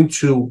go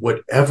into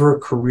whatever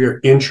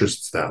career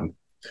interests them,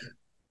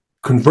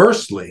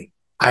 conversely,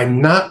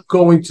 I'm not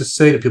going to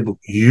say to people,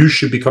 you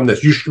should become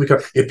this, you should become,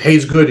 it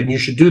pays good and you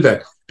should do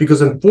that.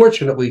 Because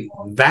unfortunately,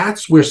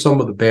 that's where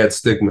some of the bad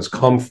stigmas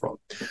come from.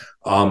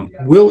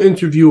 We'll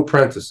interview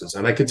apprentices,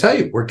 and I can tell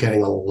you, we're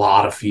getting a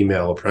lot of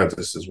female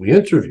apprentices we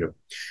interview.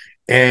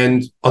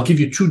 And I'll give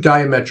you two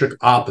diametric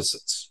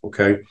opposites,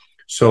 okay?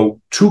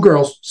 So 2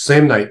 girls,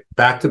 same night,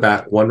 back to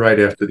back, one right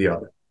after the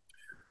other.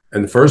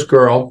 And the first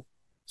girl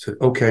said,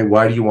 "Okay,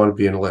 why do you want to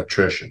be an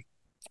electrician?"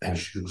 And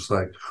she was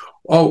like,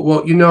 "Oh,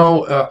 well,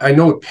 I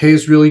know it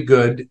pays really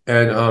good.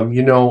 And,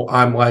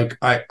 I'm like,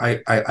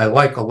 I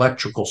like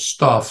electrical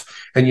stuff.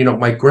 And,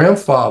 my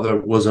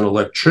grandfather was an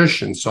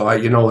electrician. So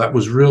that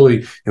was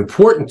really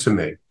important to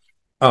me."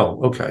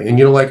 "Oh, okay." And,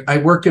 I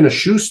work in a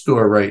shoe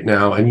store right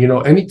now. And,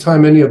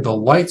 anytime any of the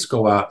lights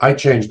go out, I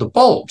change the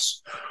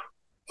bulbs.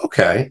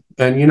 "Okay."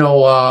 And,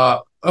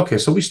 okay,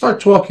 so we start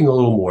talking a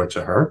little more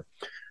to her.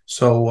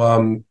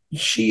 So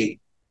she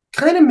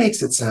kind of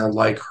makes it sound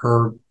like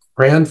her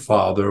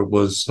grandfather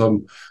was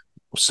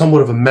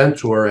somewhat of a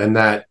mentor and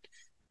that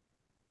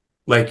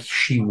like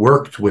she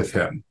worked with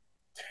him.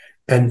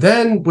 And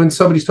then when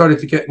somebody started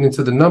to get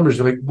into the numbers,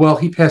 they're like, "Well,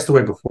 he passed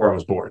away before I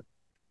was born."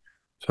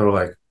 So we're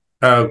like,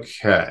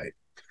 okay.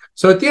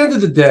 So at the end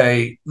of the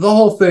day, the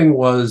whole thing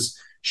was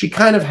she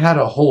kind of had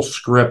a whole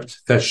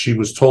script that she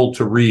was told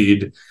to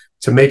read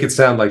to make it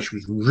sound like she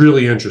was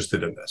really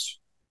interested in this.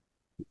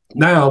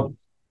 Now,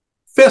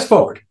 fast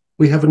forward,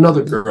 we have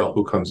another girl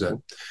who comes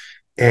in,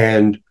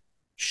 and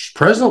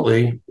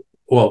presently,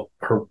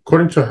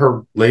 according to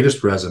her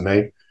latest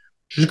resume,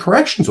 she's a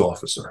corrections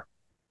officer.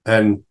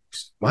 And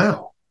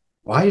wow,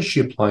 why is she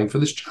applying for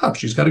this job?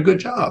 She's got a good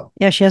job.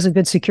 Yeah, she has a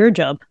good secure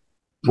job.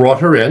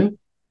 Brought her in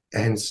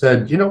and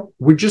said,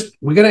 we're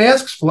going to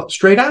ask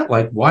straight out,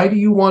 like, why do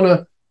you want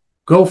to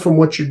go from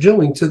what you're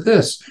doing to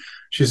this?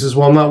 She says,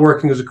 "Well, I'm not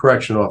working as a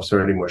correction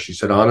officer anymore." She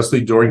said, "Honestly,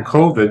 during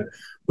COVID,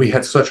 we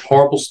had such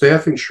horrible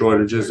staffing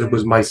shortages. It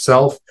was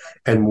myself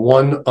and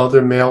one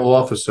other male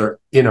officer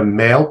in a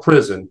male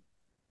prison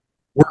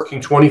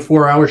working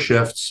 24-hour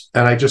shifts.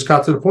 And I just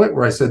got to the point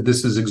where I said,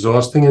 this is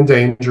exhausting and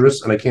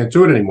dangerous, and I can't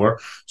do it anymore.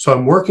 So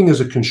I'm working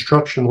as a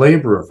construction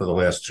laborer for the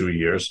last 2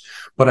 years.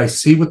 But I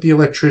see what the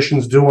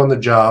electricians do on the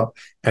job,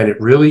 and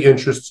it really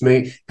interests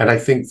me. And I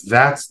think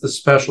that's the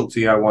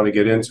specialty I want to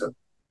get into."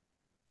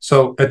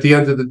 So at the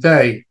end of the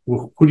day,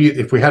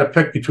 if we had to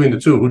pick between the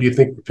two, who do you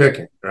think we're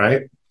picking,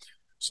 right?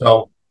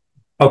 So,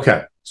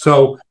 okay.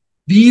 So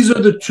these are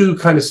the two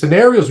kind of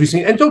scenarios we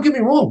see. And don't get me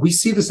wrong, we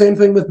see the same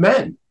thing with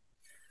men.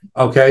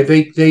 Okay.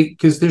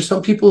 Because there's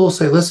some people who will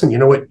say, "Listen, you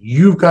know what?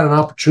 You've got an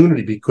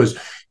opportunity because,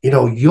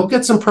 you'll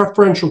get some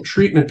preferential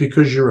treatment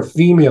because you're a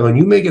female, and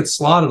you may get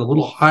slotted a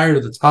little higher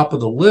to the top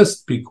of the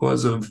list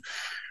because of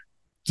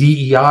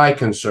DEI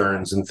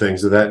concerns and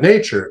things of that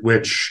nature,"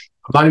 which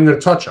I'm not even going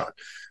to touch on.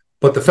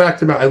 But the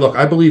fact about it,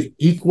 I believe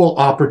equal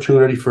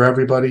opportunity for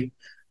everybody.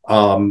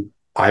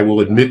 I will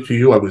admit to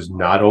you, I was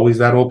not always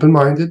that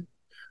open-minded.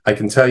 I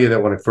can tell you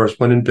that when I first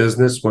went in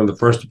business, one of the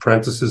first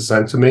apprentices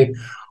sent to me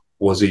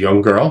was a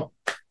young girl,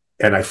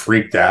 and I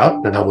freaked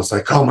out. And I was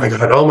like, oh my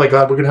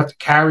God, we're going to have to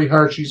carry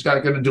her. She's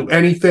not going to do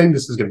anything.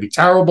 This is going to be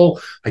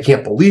terrible. I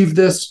can't believe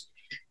this.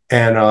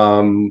 And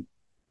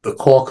the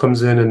call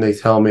comes in and they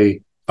tell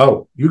me,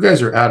 "Oh, you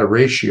guys are out of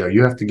ratio.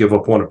 You have to give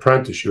up one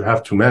apprentice. You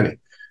have too many."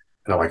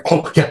 And I'm like,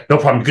 "Oh, yeah, no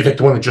problem. You can take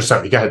the one that just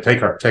sent me. Go ahead, take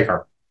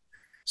her.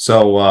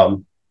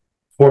 So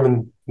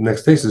foreman the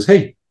next day says,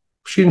 "Hey,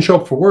 she didn't show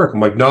up for work." I'm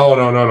like,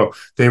 no.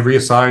 They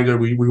reassigned her.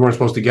 We weren't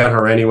supposed to get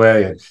her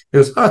anyway. And it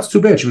was, "Oh, it's too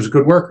bad. She was a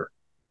good worker."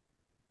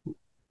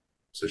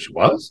 So she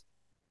was?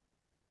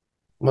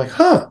 I'm like,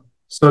 huh.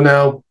 So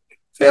now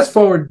fast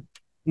forward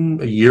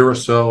a year or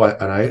so,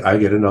 I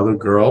get another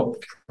girl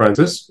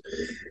apprentice,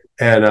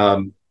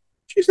 and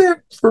she's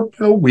there for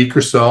a week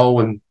or so,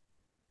 and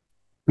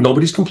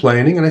nobody's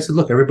complaining. And I said,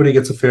 "Look, everybody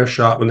gets a fair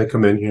shot when they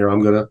come in here.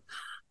 I'm going to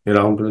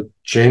I'm going to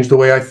change the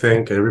way I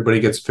think. Everybody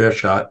gets a fair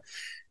shot.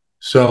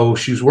 So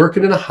she's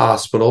working in a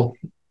hospital,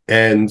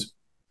 and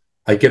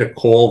I get a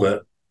call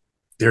that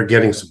they're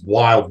getting some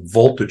wild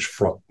voltage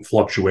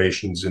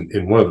fluctuations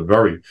in one of the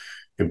very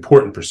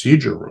important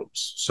procedure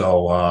rooms.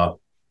 So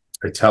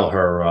I tell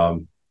her,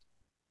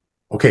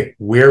 okay,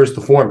 where is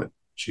the foreman?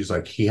 She's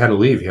like, he had to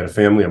leave. He had a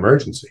family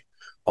emergency.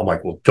 I'm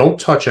like, well, don't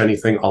touch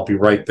anything. I'll be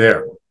right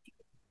there.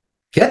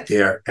 Get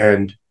there,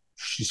 and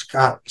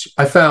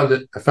I found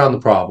it. I found the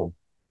problem.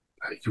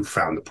 You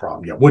found the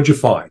problem. Yeah. What'd you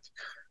find?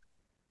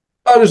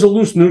 Oh, there's a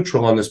loose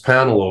neutral on this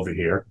panel over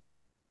here.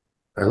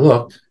 I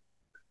looked.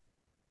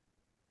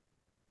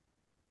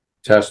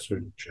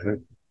 Tester.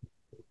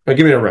 Now,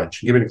 give me a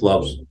wrench. Give me the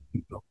gloves.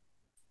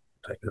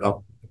 Take it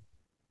up.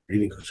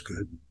 Reading looks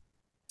good. I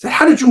said,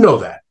 how did you know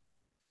that?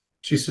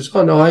 She says,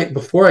 oh, no,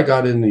 before I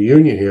got in the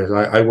union here,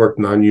 I worked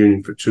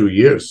non-union for 2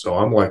 years. So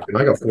I'm like,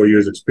 I got 4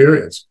 years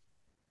experience.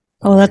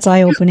 Oh, that's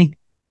eye-opening.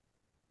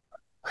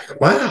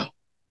 Wow.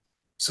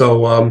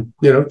 So,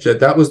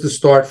 that was the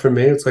start for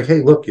me. It's like,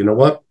 hey, look, you know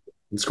what?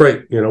 It's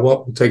great. You know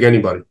what? We'll take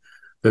anybody.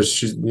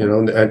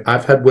 And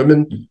I've had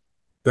women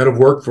that have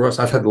worked for us.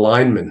 I've had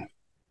linemen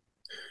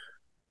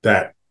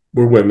that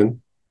were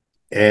women.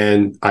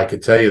 And I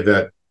could tell you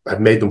that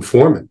I've made them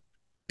foremen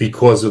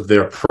because of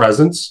their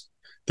presence,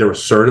 their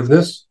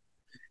assertiveness,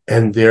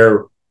 and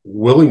their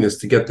willingness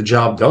to get the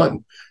job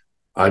done.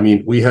 I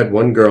mean, we had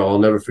one girl, I'll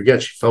never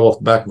forget, she fell off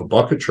the back of a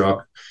bucket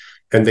truck,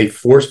 and they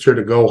forced her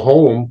to go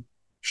home.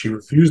 She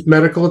refused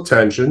medical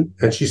attention,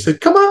 and she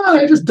said, come on,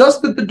 I just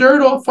dusted the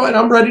dirt off, fine,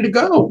 I'm ready to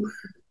go.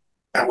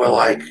 And we're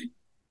like,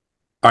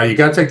 all right, you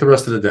got to take the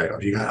rest of the day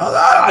off.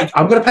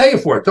 I'm going to pay you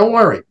for it, don't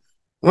worry.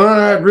 Well,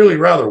 I'd really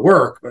rather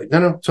work. But,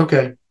 no, it's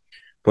okay.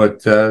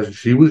 But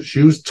she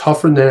was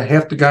tougher than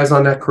half the guys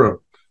on that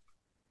crew.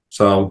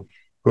 So,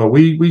 well,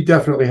 we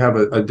definitely have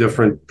a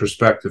different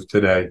perspective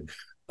today.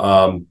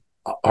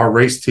 Our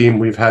race team,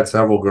 we've had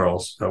several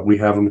girls. We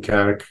have a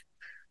mechanic.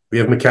 We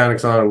have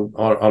mechanics on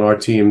our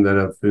team that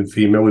have been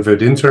female. We've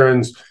had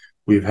interns.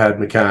 We've had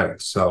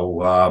mechanics.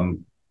 So, I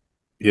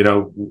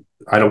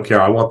don't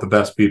care. I want the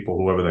best people,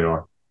 whoever they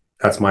are.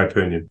 That's my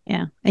opinion.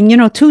 Yeah. And,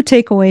 two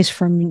takeaways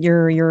from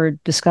your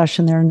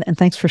discussion there, and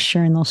thanks for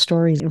sharing those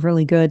stories.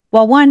 Really good.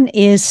 Well, one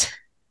is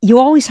you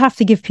always have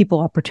to give people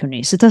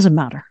opportunities. It doesn't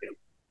matter,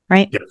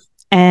 right? Yes.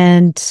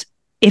 And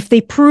if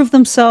they prove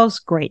themselves,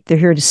 great, they're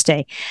here to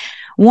stay.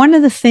 One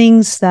of the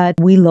things that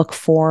we look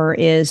for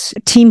is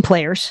team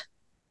players,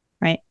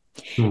 right?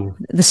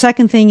 The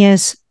second thing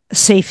is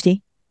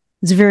safety.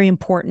 It's very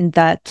important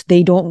that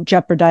they don't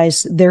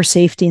jeopardize their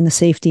safety and the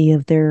safety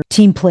of their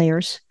team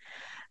players,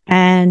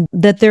 and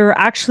that they're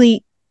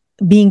actually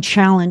being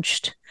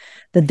challenged,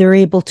 that they're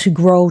able to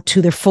grow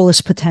to their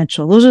fullest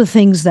potential. Those are the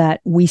things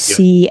that we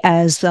see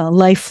as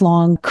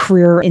lifelong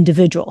career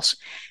individuals.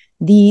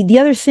 The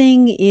other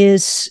thing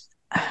is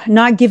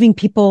not giving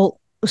people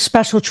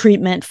special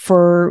treatment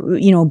for,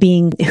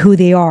 being who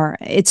they are.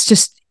 It's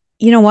just,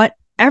 you know what?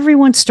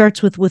 Everyone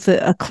starts with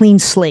a clean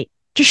slate.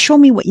 Just show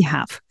me what you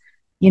have,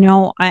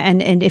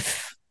 and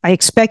if I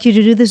expect you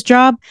to do this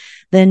job,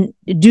 then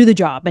do the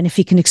job. And if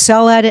you can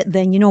excel at it,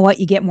 then you know what?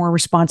 You get more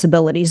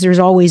responsibilities. There's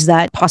always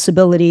that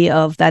possibility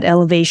of that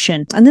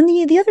elevation. And then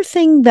the other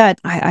thing that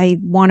I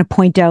want to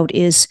point out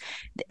is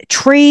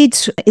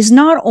trades is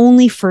not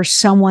only for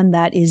someone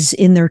that is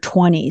in their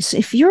 20s.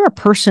 If you're a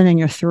person in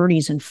your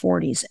 30s and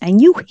 40s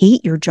and you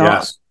hate your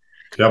job, yes.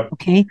 Yep.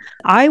 Okay.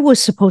 I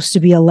was supposed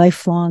to be a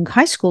lifelong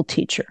high school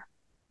teacher.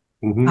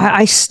 Mm-hmm.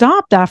 I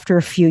stopped after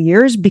a few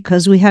years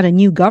because we had a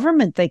new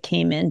government that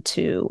came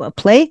into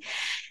play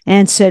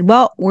and said,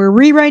 well, we're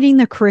rewriting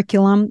the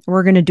curriculum.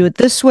 We're going to do it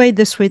this way.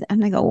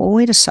 And I go, well,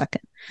 wait a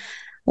second.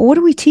 Well, what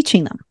are we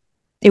teaching them?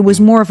 It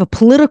was more of a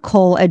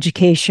political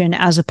education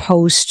as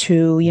opposed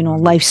to,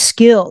 life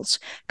skills,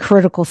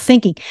 critical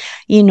thinking,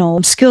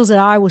 skills that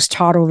I was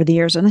taught over the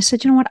years. And I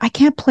said, you know what? I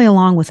can't play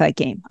along with that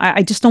game.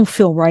 I just don't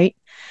feel right.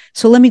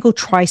 So let me go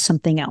try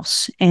something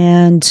else.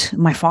 And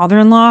my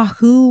father-in-law,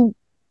 who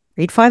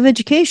grade 5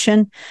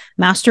 education,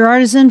 master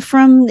artisan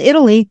from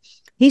Italy,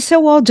 he said,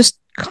 well, just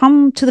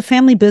come to the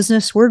family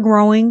business. We're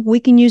growing. We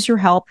can use your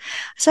help.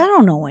 I said, I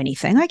don't know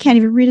anything. I can't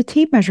even read a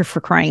tape measure,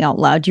 for crying out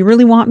loud. Do you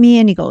really want me?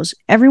 And he goes,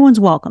 everyone's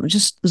welcome,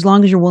 just as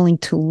long as you're willing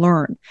to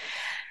learn.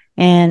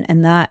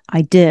 And that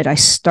I did. I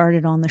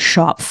started on the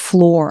shop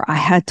floor. I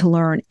had to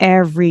learn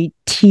every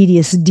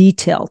tedious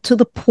detail to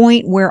the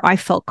point where I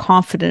felt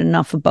confident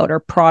enough about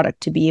our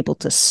product to be able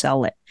to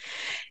sell it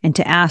and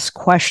to ask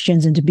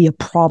questions and to be a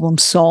problem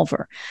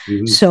solver.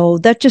 Mm-hmm. So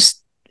that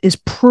just is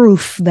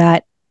proof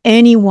that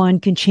anyone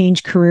can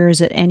change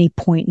careers at any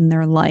point in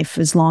their life,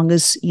 as long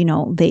as,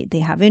 they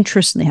have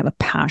interest and they have a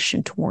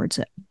passion towards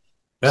it.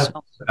 Yeah,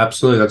 so.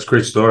 Absolutely. That's a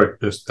great story.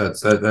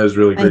 That is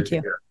really great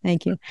to hear.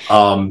 Thank you.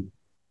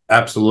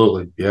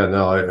 Absolutely. Yeah,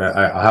 no,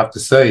 I have to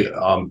say,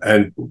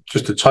 and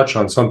just to touch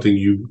on something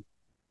you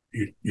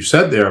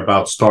said there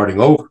about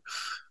starting over.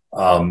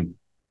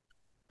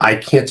 I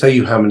can't tell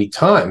you how many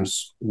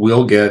times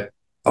we'll get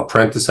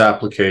apprentice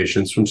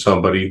applications from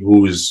somebody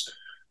who is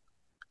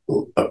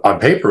on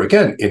paper,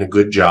 again, in a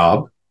good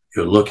job,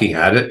 you're looking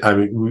at it. I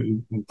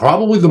mean,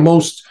 probably the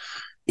most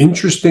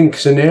interesting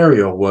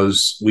scenario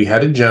was we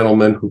had a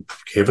gentleman who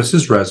gave us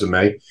his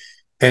resume,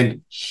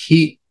 and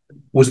he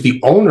was the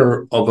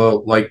owner of a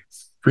like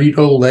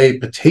Frito-Lay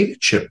potato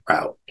chip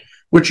route,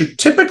 which are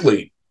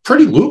typically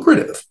pretty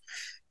lucrative.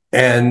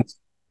 And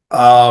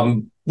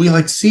we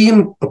like see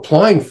him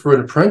applying for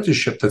an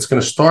apprenticeship that's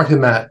going to start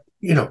him at,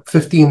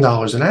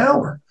 $15 an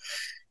hour.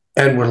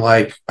 And we're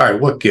like, all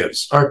right, what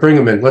gives? All right, bring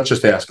him in. Let's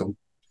just ask him.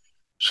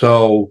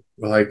 So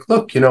we're like,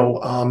 look,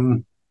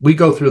 we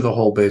go through the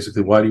whole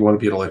basically, why do you want to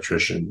be an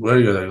electrician? What are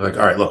you like?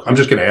 All right, look, I'm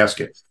just going to ask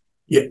you.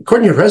 Yeah,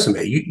 according to your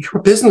resume, you're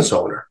a business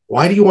owner.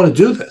 Why do you want to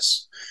do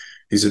this?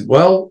 He said,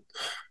 well,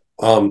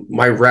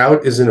 my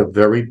route is in a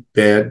very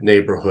bad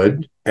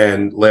neighborhood.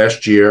 And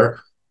last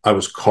year I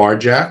was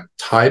carjacked,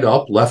 tied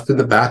up, left in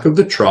the back of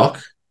the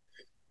truck.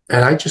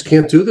 And I just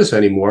can't do this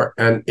anymore.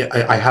 And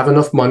I have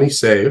enough money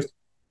saved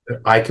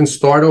that I can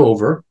start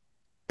over.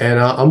 And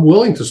I'm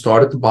willing to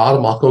start at the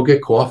bottom. I'll go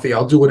get coffee.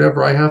 I'll do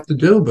whatever I have to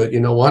do. But you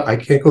know what? I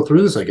can't go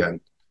through this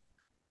again.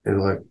 And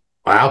I'm like,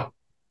 wow,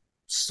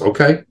 it's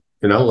okay.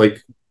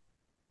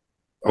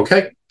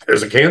 Okay,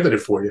 there's a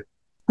candidate for you.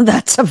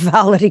 That's a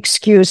valid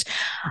excuse.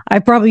 I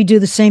probably do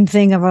the same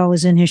thing if I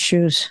was in his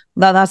shoes.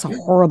 That's a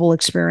horrible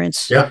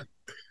experience. Yeah.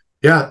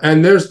 Yeah.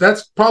 And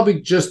that's probably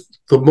just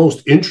the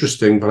most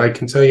interesting, but I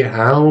can tell you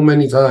how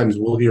many times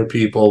we'll hear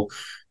people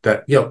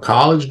that,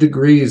 college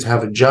degrees,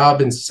 have a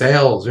job in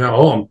sales.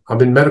 I'm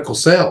in medical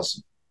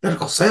sales.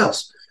 Medical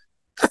sales.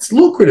 That's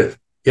lucrative.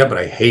 Yeah, but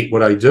I hate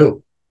what I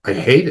do. I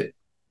hate it.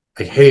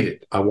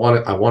 I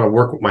want to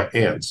work with my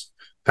hands.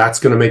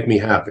 That's going to make me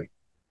happy.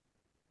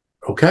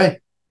 Okay.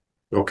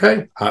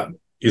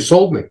 You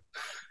sold me.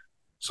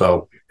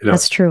 So,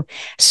 That's true.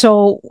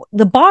 So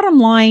the bottom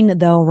line,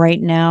 though, right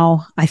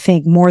now, I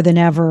think more than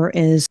ever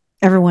is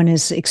everyone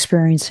is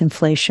experiencing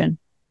inflation.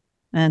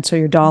 And so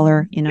your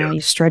dollar,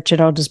 you stretch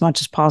it out as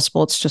much as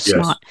possible. It's just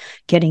not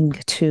getting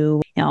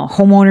to,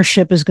 home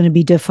ownership is going to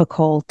be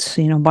difficult.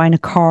 Buying a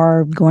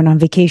car, going on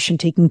vacation,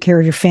 taking care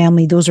of your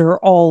family. Those are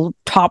all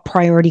top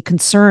priority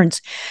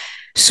concerns.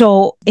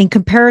 So in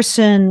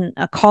comparison,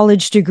 a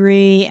college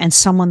degree and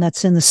someone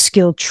that's in the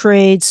skilled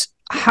trades,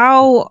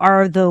 how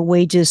are the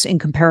wages in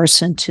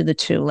comparison to the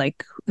two?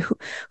 Like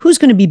who's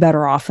going to be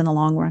better off in the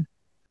long run?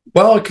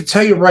 Well, I could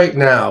tell you right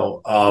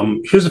now,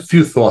 here's a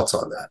few thoughts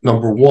on that.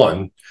 Number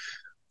one,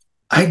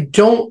 I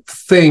don't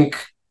think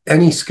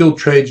any skilled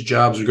trades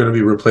jobs are going to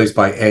be replaced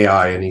by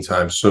AI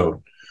anytime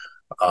soon.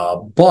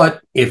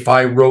 But if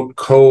I wrote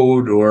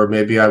code, or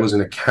maybe I was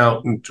an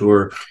accountant,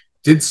 or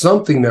did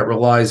something that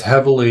relies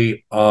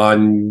heavily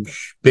on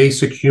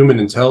basic human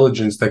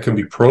intelligence that can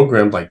be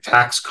programmed, like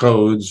tax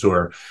codes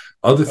or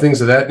other things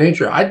of that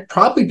nature, I'd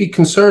probably be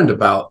concerned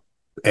about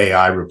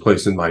AI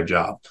replacing my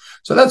job.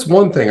 So that's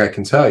one thing I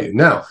can tell you.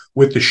 Now,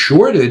 with the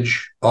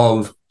shortage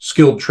of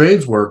skilled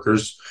trades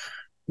workers,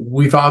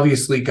 we've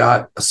obviously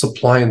got a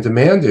supply and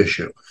demand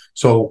issue.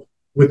 So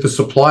with the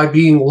supply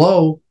being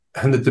low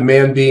and the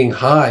demand being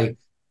high,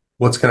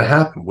 what's going to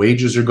happen?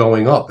 Wages are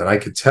going up. And I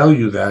could tell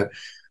you that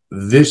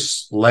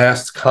this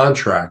last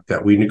contract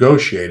that we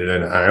negotiated,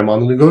 and I am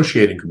on the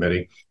negotiating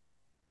committee,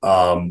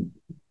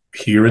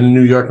 here in the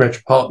New York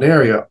metropolitan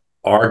area,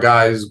 our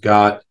guys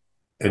got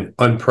an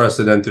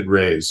unprecedented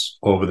raise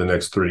over the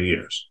next 3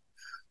 years.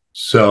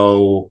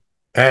 So,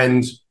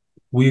 and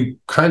we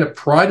kind of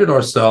prided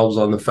ourselves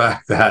on the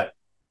fact that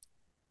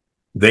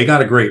they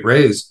got a great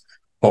raise,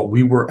 but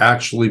we were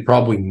actually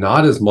probably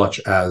not as much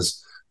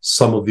as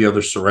some of the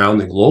other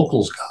surrounding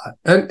locals got.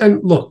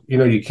 And look,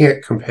 you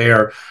can't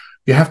compare.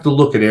 You have to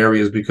look at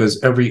areas,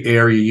 because every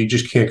area, you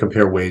just can't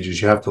compare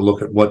wages. You have to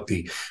look at what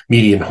the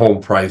median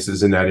home price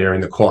is in that area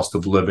and the cost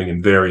of living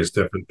and various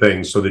different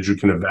things, so that you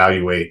can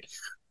evaluate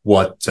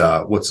what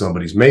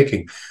somebody's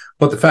making.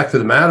 But the fact of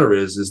the matter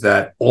is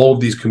that all of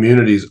these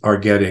communities are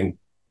getting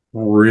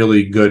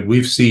really good.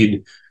 We've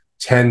seen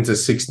 10 to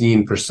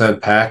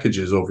 16%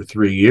 packages over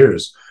 3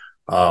 years.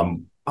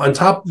 On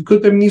top of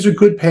good, these are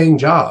good paying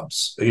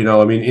jobs.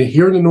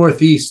 Here in the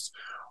Northeast,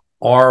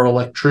 our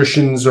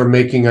electricians are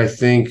making, I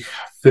think,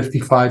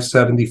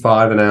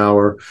 $55-$75 an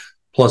hour,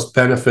 plus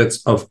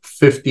benefits of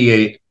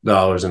 $58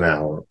 an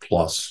hour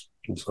plus.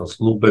 So it's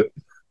a little bit.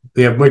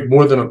 They have like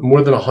more than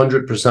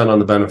 100% on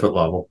the benefit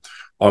level.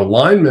 Our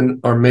linemen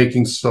are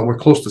making somewhere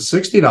close to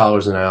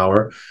 $60 an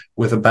hour,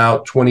 with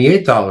about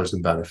 $28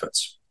 in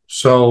benefits.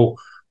 So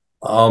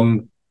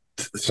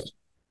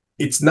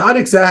it's not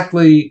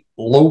exactly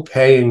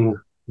low-paying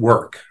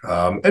work.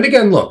 And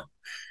again, look,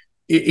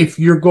 if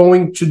you're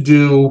going to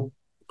do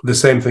the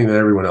same thing that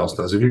everyone else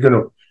does, if you're going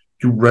to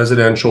do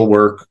residential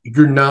work,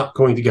 you're not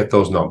going to get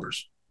those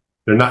numbers.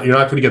 You're not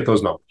going to get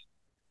those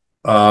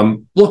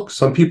numbers. Look,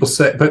 some people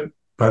say, but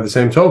by the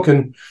same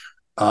token,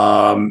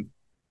 the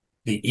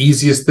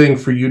easiest thing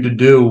for you to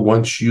do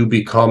once you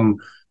become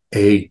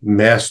a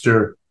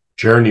master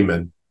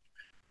journeyman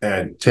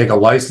and take a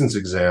license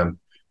exam,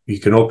 You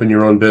can open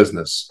your own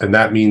business. And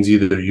that means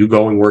either you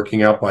going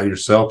working out by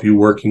yourself, you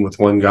working with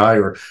one guy,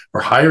 or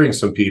hiring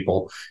some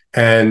people.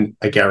 And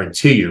I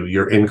guarantee you,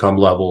 your income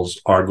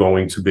levels are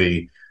going to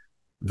be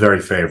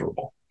very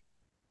favorable.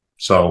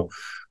 So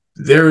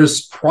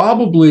there's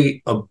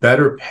probably a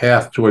better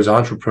path towards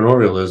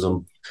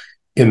entrepreneurialism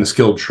in the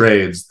skilled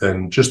trades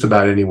than just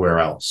about anywhere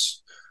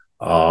else.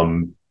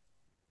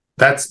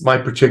 That's my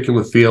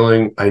particular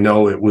feeling. I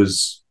know it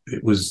was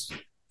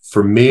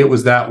for me, it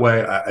was that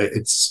way.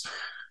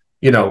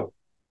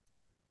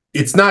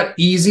 It's not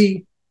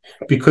easy,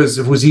 because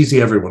if it was easy,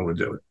 everyone would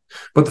do it.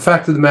 But the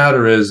fact of the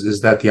matter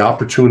is that the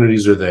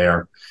opportunities are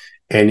there.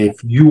 And if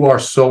you are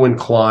so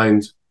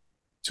inclined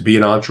to be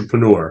an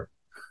entrepreneur,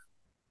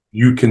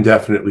 you can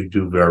definitely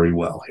do very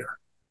well here.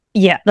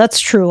 Yeah, that's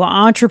true.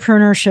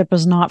 Entrepreneurship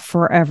is not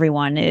for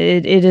everyone.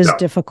 It is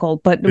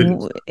difficult, but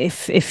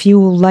if you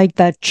like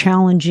that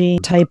challenging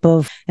type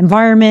of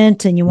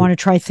environment and you want to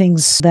try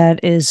things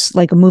that is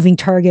like a moving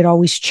target,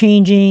 always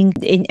changing,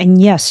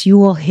 and yes, you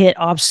will hit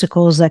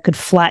obstacles that could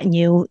flatten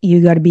you.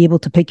 You got to be able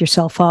to pick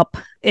yourself up.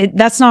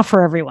 That's not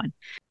for everyone.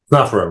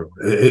 Not for everyone.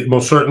 It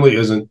most certainly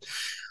isn't.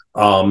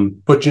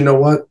 But you know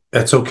what?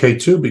 That's okay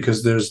too,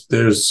 because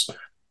there's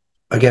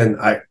again,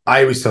 I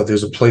always tell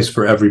there's a place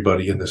for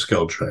everybody in the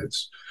skilled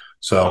trades.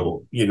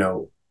 So,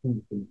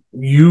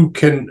 you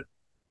can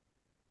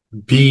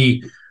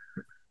be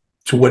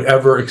to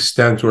whatever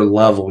extent or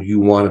level you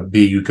want to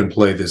be, you can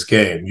play this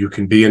game. You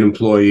can be an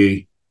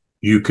employee,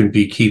 you can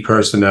be key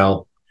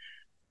personnel,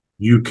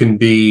 you can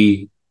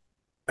be,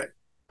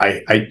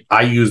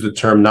 I use the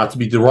term not to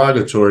be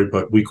derogatory,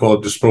 but we call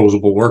it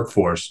disposable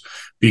workforce,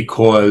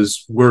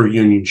 because we're a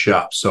union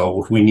shop.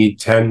 So if we need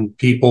 10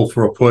 people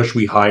for a push,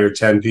 we hire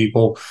 10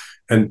 people,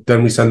 and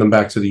then we send them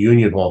back to the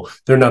union hall.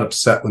 They're not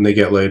upset when they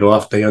get laid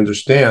off. They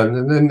understand,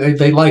 and then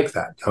they like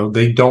that.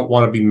 They don't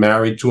want to be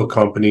married to a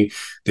company.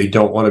 They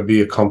don't want to be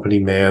a company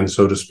man,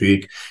 so to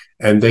speak.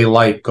 And they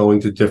like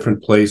going to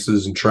different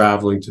places and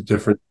traveling to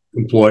different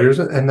employers,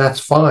 and that's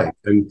fine.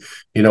 And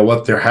you know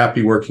what? They're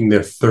happy working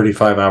their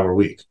 35-hour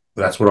week.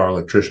 That's what our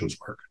electricians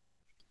work.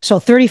 So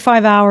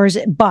 35 hours,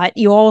 but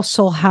you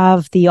also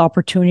have the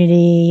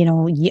opportunity,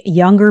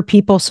 younger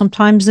people,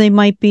 sometimes they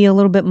might be a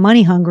little bit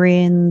money hungry,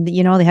 and,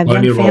 they have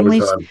young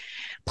families,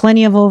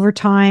 plenty of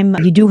overtime.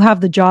 You do have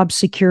the job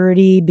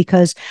security,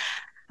 because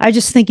I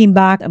just thinking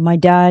back, my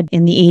dad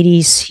in the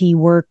 80s, he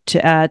worked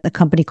at a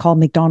company called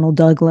McDonnell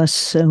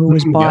Douglas, who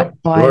was bought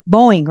by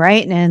Boeing,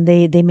 right? And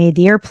they made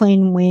the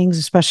airplane wings,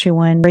 especially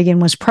when Reagan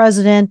was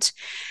president,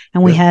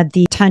 and we had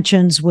the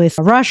tensions with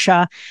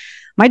Russia.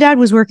 My dad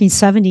was working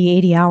 70,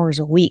 80 hours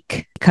a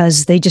week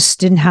because they just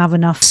didn't have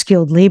enough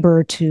skilled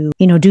labor to,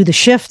 do the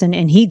shift.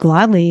 And he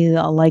gladly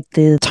liked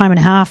the time and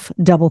a half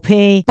double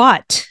pay.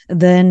 But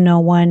then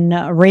when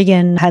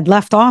Reagan had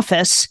left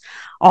office,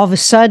 all of a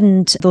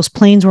sudden, those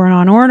planes weren't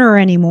on order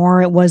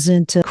anymore. It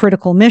wasn't a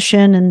critical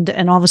mission.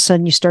 And all of a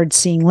sudden, you started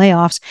seeing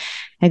layoffs.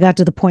 I got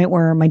to the point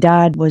where my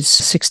dad was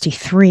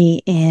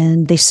 63,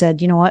 and they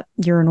said, you know what,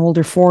 you're an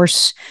older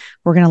force.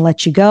 We're going to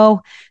let you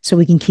go so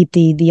we can keep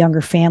the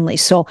younger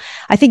families. So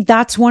I think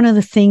that's one of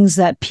the things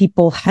that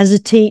people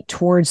hesitate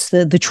towards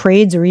the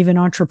trades or even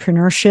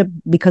entrepreneurship,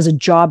 because of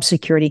job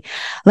security.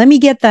 Let me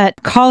get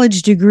that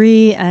college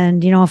degree.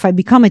 And, if I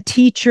become a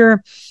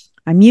teacher,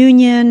 I'm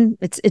union.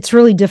 It's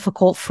really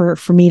difficult for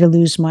me to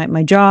lose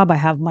my job. I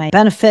have my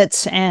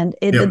benefits, and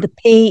the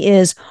pay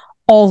is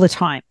all the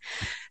time.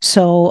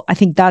 So I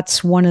think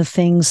that's one of the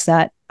things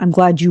that I'm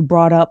glad you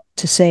brought up,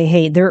 to say,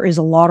 hey, there is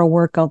a lot of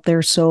work out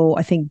there. So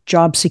I think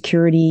job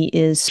security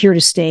is here to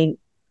stay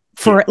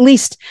for at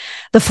least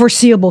the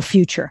foreseeable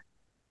future.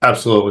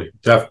 Absolutely.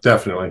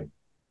 Definitely.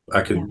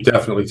 I can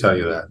definitely tell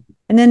you that.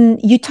 And then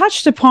you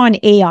touched upon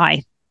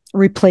AI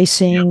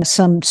replacing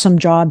some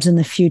jobs in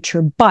the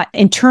future. But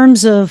in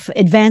terms of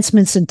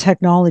advancements in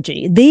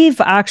technology, they've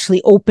actually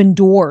opened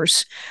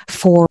doors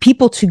for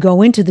people to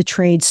go into the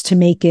trades to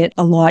make it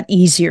a lot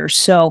easier.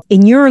 So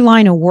in your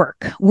line of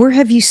work, where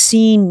have you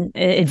seen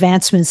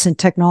advancements in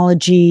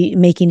technology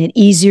making it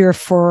easier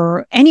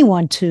for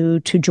anyone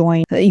to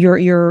join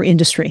your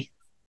industry?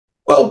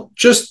 Well,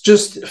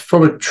 just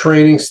from a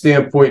training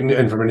standpoint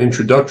and from an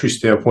introductory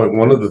standpoint,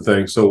 one of the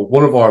things, so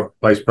one of our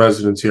vice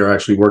presidents here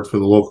actually worked for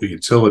the local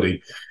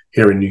utility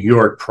here in New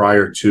York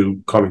prior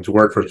to coming to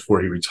work for us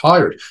before he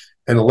retired.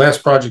 And the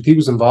last project he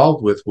was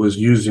involved with was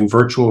using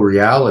virtual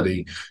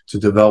reality to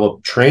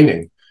develop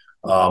training,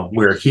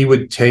 where he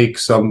would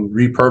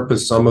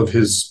repurpose some of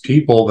his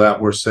people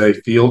that were, say,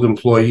 field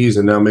employees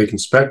and now make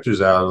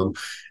inspectors out of them.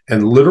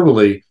 And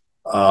literally,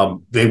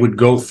 they would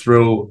go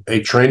through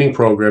a training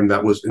program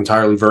that was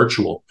entirely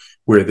virtual,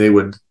 where they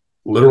would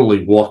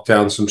literally walk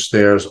down some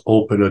stairs,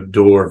 open a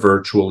door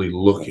virtually,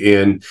 look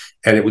in,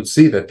 and it would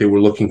see that they were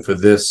looking for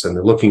this and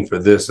they're looking for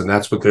this, and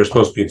that's what they're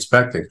supposed to be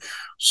inspecting.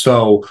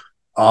 So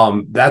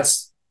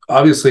that's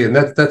obviously, and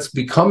that's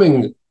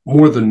becoming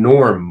more the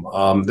norm.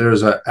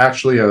 There's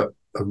actually a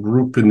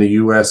group in the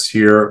U.S.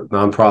 here,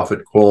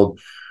 nonprofit, called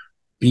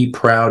Be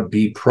Proud,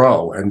 Be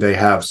Pro, and they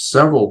have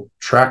several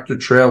tractor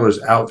trailers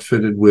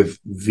outfitted with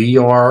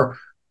VR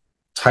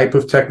type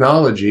of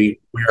technology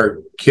where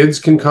kids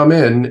can come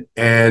in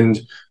and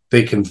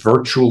they can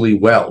virtually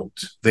weld.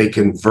 They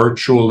can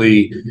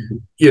virtually,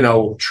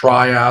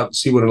 try out,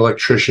 see what an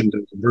electrician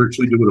does,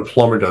 virtually do what a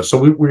plumber does.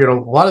 So a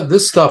lot of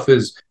this stuff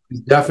is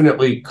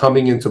definitely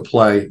coming into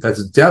play.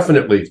 That's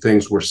definitely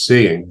things we're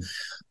seeing.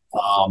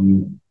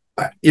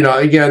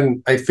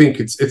 Again, I think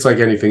it's like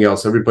anything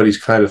else. Everybody's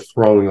kind of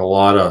throwing a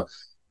lot of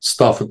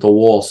stuff at the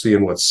wall,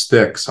 seeing what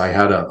sticks. I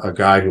had a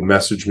guy who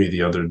messaged me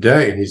the other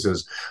day, and he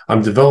says,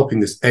 I'm developing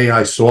this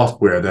AI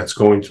software that's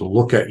going to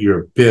look at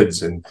your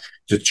bids and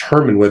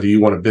determine whether you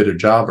want to bid a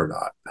job or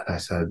not. And I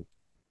said,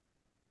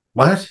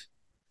 what?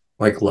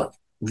 Like, look,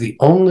 the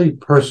only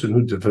person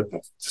who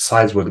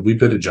decides whether we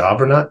bid a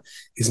job or not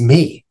is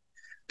me.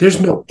 There's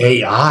no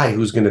AI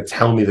who's going to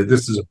tell me that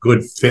this is a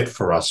good fit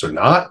for us or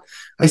not.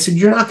 I said,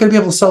 you're not going to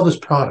be able to sell this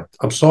product.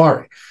 I'm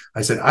sorry.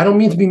 I said, I don't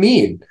mean to be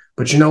mean,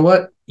 but you know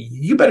what?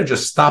 You better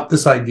just stop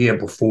this idea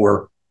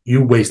before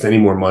you waste any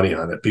more money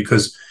on it,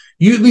 because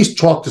you at least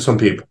talk to some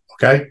people,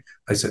 okay?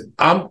 I said,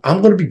 I'm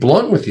going to be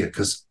blunt with you,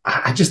 because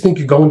I just think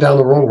you're going down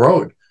the wrong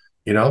road.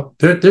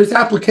 There's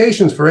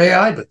applications for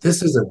AI, but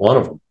this isn't one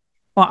of them.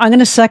 Well, I'm going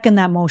to second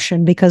that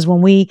motion, because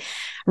when we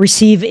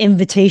receive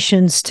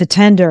invitations to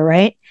tender,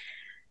 right?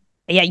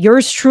 Yeah,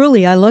 yours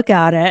truly, I look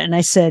at it and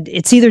I said,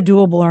 it's either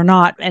doable or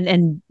not.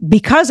 And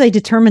because I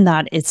determined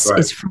that,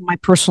 it's from my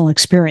personal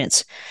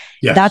experience.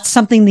 Yes. That's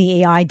something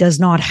the AI does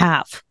not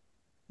have.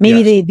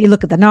 Maybe they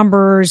look at the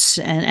numbers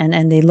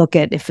and they look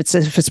at if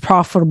it's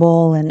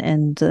profitable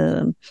and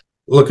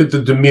look at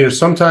the demeanor.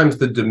 Sometimes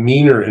the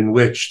demeanor in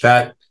which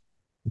that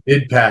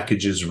bid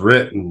package is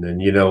written,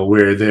 and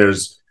where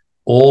there's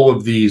all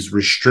of these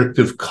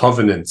restrictive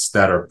covenants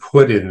that are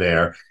put in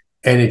there.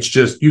 And it's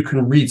just,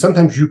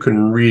 sometimes you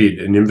can read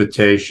an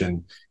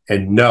invitation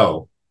and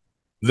know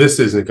this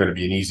isn't going to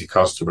be an easy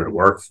customer to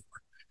work for.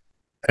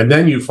 And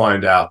then you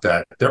find out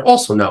that they're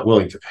also not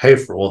willing to pay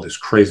for all this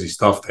crazy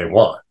stuff they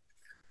want.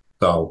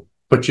 So,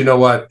 but you know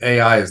what?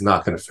 AI is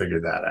not going to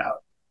figure that out.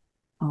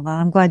 Well,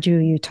 I'm glad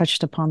you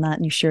touched upon that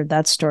and you shared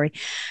that story.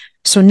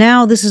 So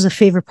now this is a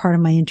favorite part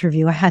of my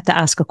interview. I had to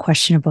ask a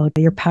question about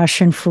your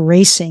passion for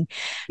racing.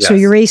 Yes. So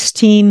your race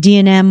team,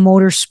 D&M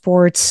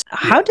Motorsports,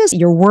 how does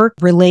your work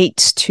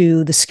relate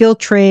to the skilled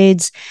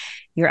trades,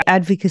 your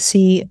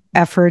advocacy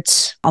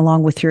efforts,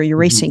 along with your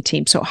racing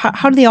team? So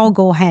how do they all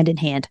go hand in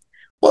hand?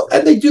 Well,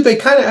 and they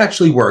kind of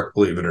actually work,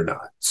 believe it or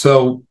not.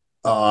 So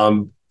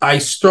I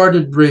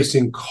started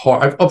racing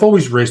cars. I've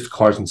always raced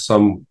cars in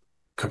some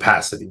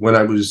capacity. When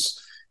I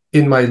was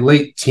in my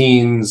late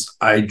teens,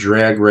 I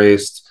drag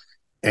raced.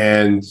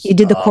 And you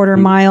did the quarter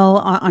mile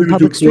on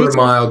public streets? Quarter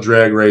mile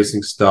drag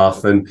racing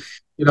stuff. And,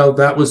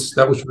 that was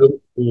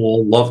really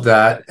cool. Loved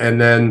that. And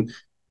then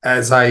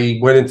as I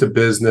went into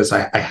business,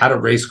 I had a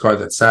race car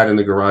that sat in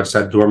the garage,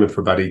 sat dormant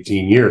for about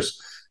 18 years.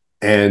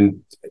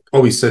 And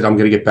always said, I'm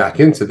going to get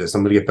back into this.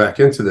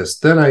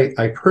 Then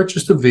I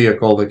purchased a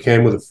vehicle that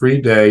came with a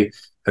free day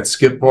at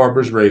Skip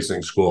Barber's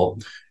racing school.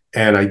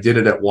 And I did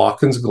it at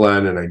Watkins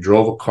Glen. And I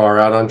drove a car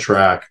out on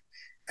track.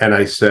 And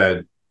I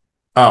said,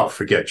 oh,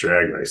 forget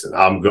drag racing.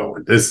 I'm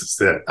going. This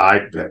is it.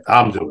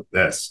 I'm doing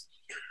this.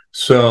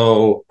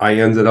 So I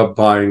ended up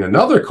buying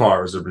another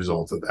car as a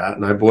result of that.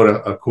 And I bought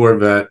a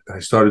Corvette. I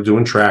started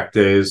doing track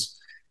days.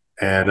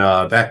 And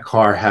that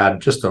car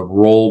had just a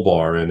roll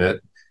bar in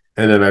it.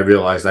 And then I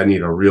realized I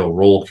need a real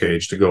roll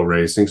cage to go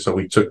racing. So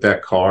we took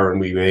that car and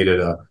we made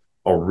it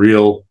a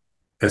real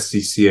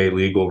SCCA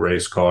legal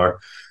race car.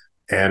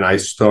 And I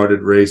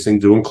started racing,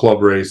 doing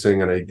club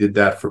racing. And I did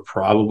that for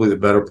probably the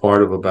better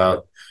part of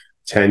about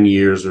 10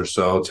 years or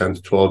so, 10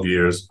 to 12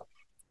 years.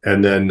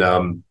 And then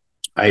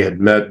I had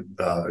met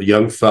a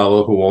young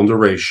fellow who owned a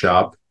race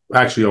shop,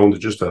 actually owned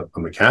just a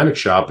mechanic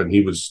shop, and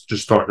he was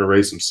just starting to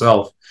race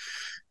himself.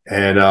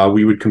 And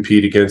we would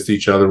compete against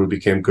each other. We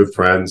became good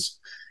friends.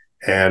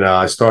 And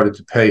I started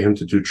to pay him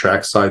to do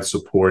trackside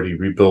support. He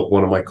rebuilt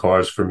one of my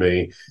cars for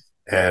me.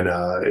 And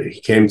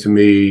he came to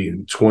me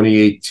in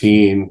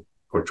 2018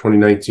 or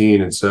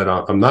 2019 and said,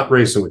 I'm not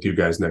racing with you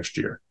guys next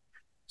year.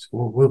 I said,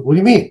 well, what do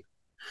you mean?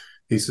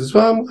 He says,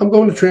 well, I'm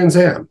going to Trans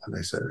Am. And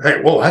I said,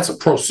 hey, well, that's a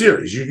pro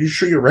series. You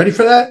sure you're ready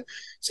for that? He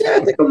said, yeah,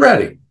 I think I'm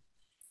ready.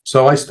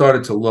 So I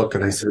started to look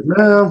and I said,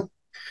 well,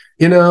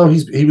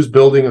 he was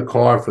building a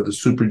car for the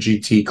Super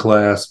GT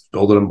class,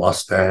 building a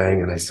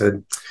Mustang. And I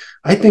said,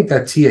 I think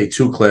that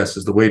TA2 class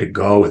is the way to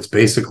go. It's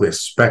basically a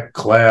spec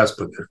class,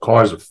 but their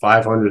cars are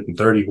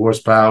 530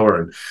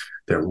 horsepower and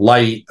they're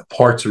light. The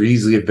parts are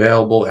easily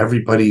available.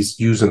 Everybody's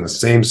using the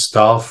same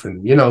stuff.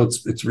 And,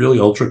 it's really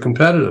ultra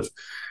competitive.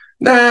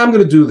 Nah, I'm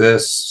going to do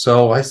this.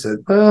 So I said,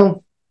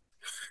 well,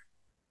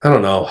 I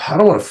don't know. I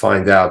don't want to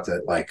find out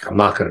that, I'm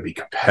not going to be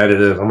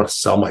competitive. I'm going to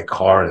sell my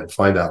car and then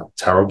find out I'm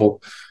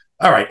terrible.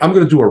 All right, I'm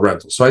going to do a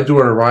rental. So I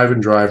do an arrive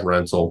and drive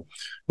rental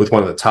with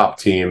one of the top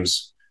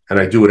teams. And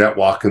I do it at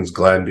Watkins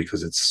Glen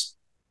because it's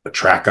a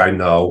track I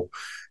know.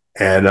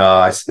 And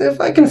I said,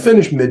 if I can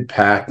finish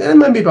mid-pack, then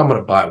maybe I'm going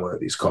to buy one of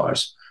these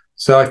cars.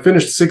 So I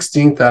finished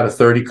 16th out of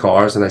 30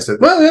 cars. And I said,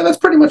 well, yeah, that's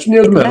pretty much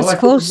near the middle. That's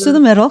close to the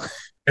middle.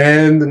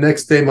 And the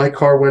next day, my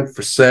car went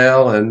for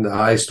sale, and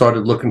I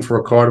started looking for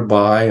a car to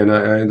buy, and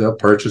I ended up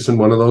purchasing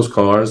one of those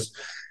cars.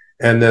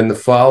 And then the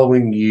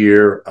following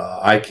year,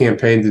 I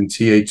campaigned in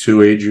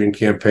TA2. Adrian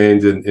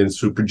campaigned in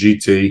Super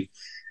GT,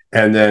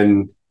 and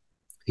then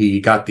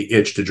he got the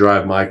itch to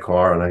drive my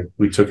car, and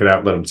we took it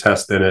out, let him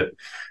test in it,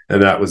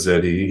 and that was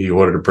it. He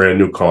ordered a brand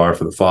new car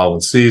for the following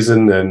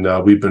season,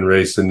 and we've been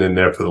racing in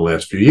there for the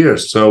last few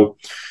years. So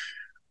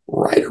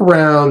right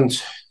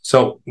around,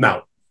 so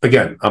now,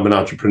 again, I'm an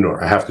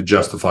entrepreneur. I have to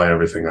justify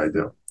everything I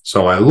do.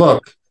 So I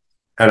look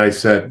and I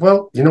said,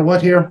 well, you know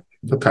what here?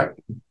 Okay.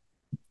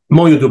 I'm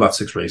only going to do about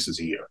 6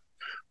 races a year.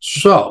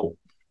 So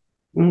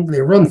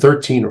they run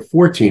 13 or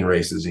 14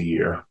 races a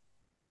year.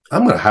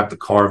 I'm going to have the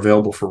car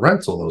available for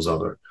rental those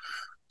other.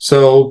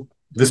 So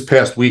this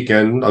past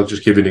weekend, I'll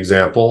just give you an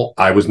example.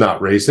 I was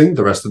not racing.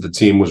 The rest of the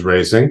team was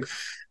racing.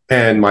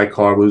 And my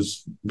car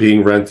was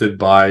being rented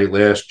by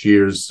last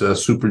year's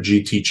Super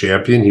GT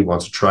champion. He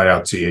wants to try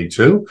out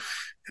TA2.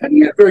 And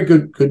he had a very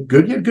good. He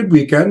had a good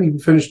weekend. He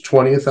finished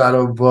 20th out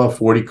of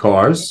 40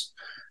 cars.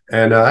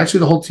 And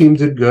actually, the whole team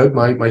did good.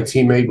 My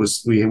teammate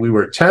we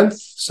were 10th,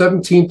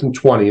 17th, and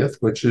 20th,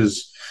 which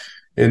is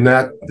in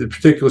the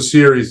particular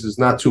series is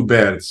not too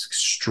bad. It's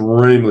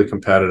extremely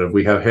competitive.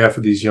 We have half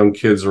of these young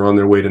kids are on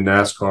their way to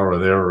NASCAR or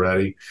there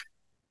already.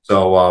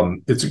 So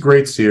it's a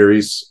great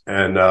series.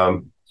 And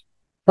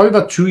probably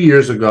about 2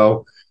 years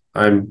ago,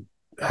 I'm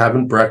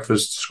having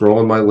breakfast,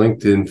 scrolling my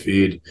LinkedIn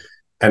feed,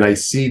 and I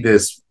see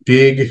this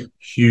big,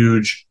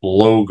 huge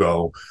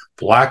logo,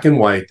 black and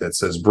white, that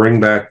says "Bring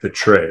Back the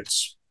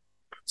Trades."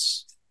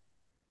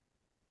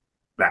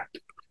 That.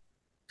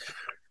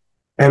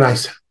 And I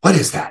said, what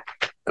is that?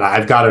 And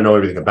I've got to know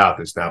everything about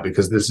this now,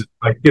 because this is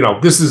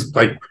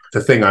like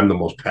the thing I'm the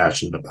most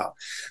passionate about.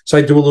 So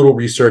I do a little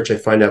research. I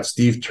find out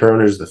Steve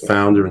Turner is the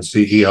founder and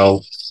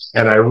CEO,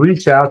 and I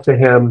reach out to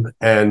him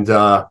and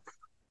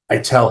I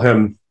tell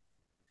him,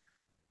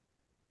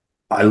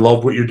 I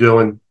love what you're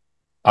doing.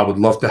 I would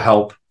love to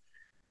help.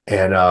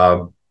 And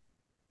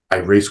I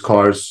race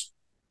cars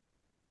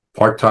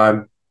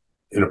part-time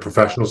in a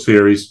professional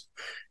series.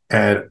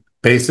 And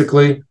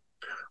basically,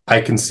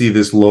 I can see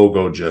this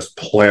logo just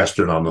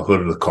plastered on the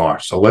hood of the car.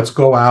 So let's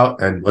go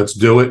out and let's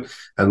do it,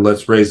 and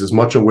let's raise as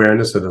much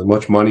awareness and as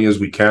much money as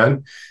we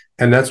can.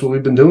 And that's what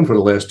we've been doing for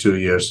the last 2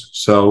 years.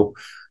 So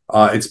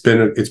it's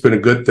been a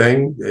good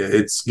thing.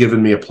 It's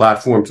given me a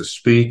platform to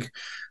speak.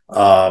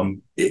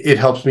 It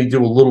helps me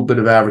do a little bit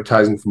of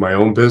advertising for my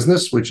own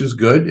business, which is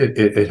good.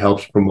 It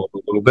helps promote a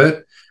little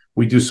bit.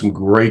 We do some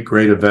great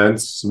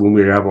events when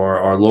we have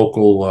our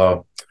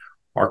local.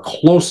 Our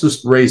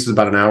closest race is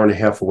about an hour and a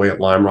half away at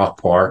Lime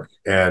Rock Park,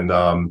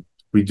 and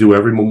we do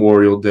every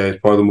Memorial Day. As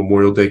part of the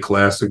Memorial Day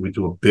Classic, we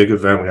do a big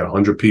event. We had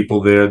 100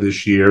 people there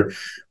this year.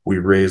 We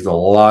raised a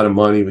lot of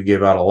money. We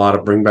gave out a lot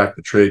of Bring Back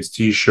the Trades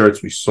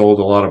T-shirts. We sold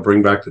a lot of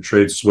Bring Back the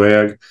Trades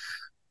swag,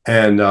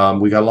 and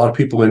we got a lot of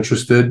people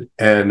interested.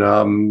 And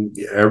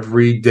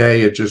every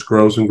day it just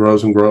grows and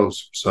grows and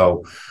grows.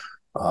 So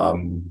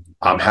I'm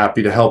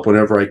happy to help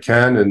whenever I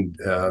can, and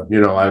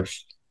I've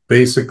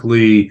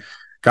basically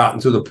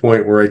gotten to the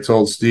point where I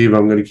told Steve,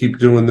 I'm going to keep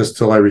doing this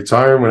till I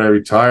retire. When I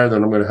retire,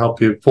 then I'm going to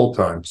help you full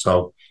time.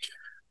 So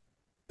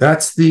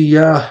that's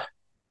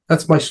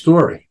my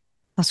story.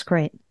 That's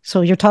great.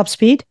 So your top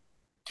speed?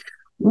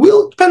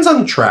 Well, it depends on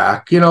the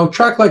track.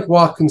 Track like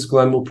Watkins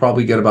Glen will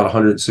probably get about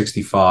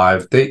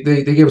 165. They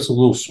gave us a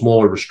little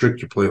smaller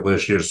restrictor plate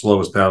last year to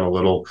slow us down a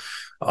little.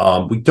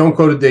 We don't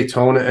go to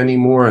Daytona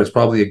anymore. It's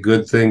probably a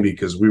good thing,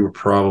 because we were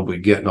probably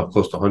getting up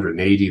close to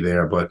 180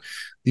 there. But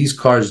these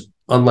cars,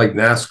 unlike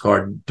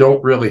NASCAR,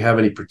 don't really have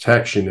any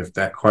protection if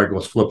that car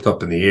goes flipped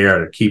up in the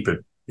air to keep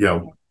it,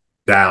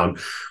 down.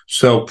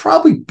 So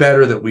probably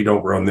better that we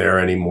don't run there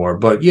anymore.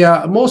 But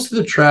yeah, most of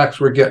the tracks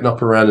we're getting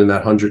up around in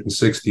that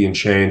 160 and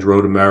change.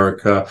 Road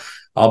America.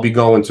 I'll be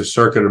going to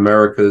Circuit of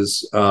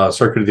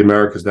the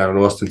Americas down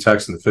in Austin,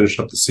 Texas, to finish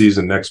up the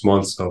season next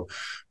month. So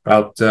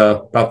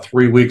about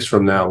 3 weeks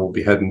from now, we'll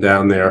be heading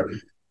down there,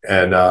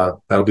 and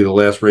that'll be the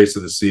last race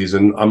of the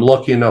season. I'm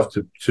lucky enough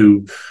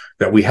to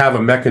that we have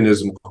a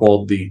mechanism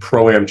called the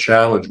Pro-Am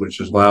Challenge,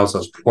 which allows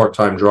us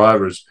part-time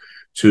drivers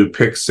to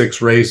pick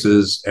 6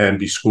 races and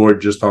be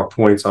scored just our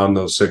points on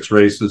those 6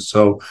 races.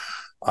 So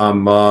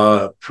I'm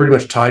pretty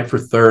much tied for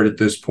third at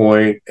this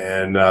point,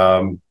 and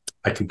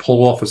I can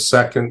pull off a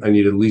second. I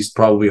need at least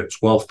probably a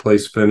 12th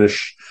place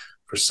finish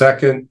for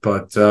second,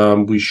 but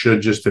we should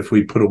just, if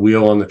we put a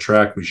wheel on the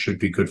track, we should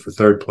be good for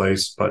third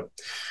place.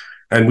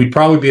 And we'd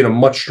probably be in a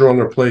much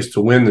stronger place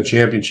to win the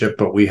championship,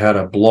 but we had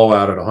a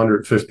blowout at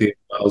 150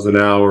 miles an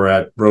hour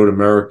at Road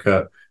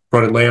Atlanta,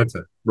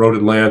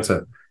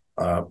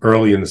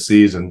 early in the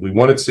season. We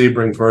won at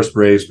Sebring first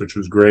race, which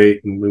was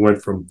great, and we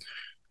went from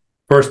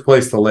first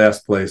place to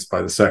last place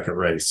by the second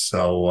race.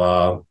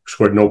 So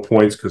scored no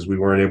points because we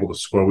weren't able to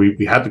score.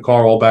 We had the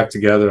car all back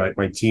together.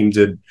 My team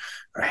did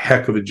a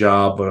heck of a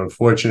job, but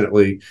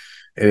unfortunately,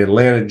 in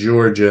Atlanta,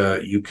 Georgia,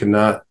 you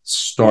cannot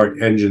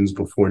start engines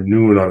before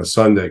noon on a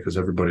Sunday because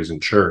everybody's in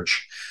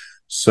church.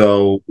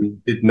 So we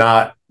did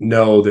not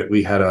know that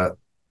we had a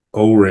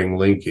O-ring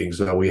linking.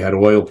 So we had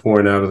oil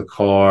pouring out of the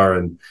car,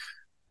 and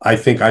I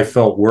think I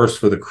felt worse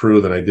for the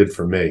crew than I did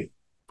for me.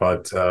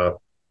 But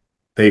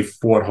they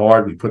fought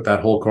hard. We put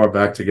that whole car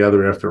back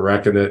together after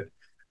wrecking it,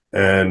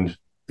 and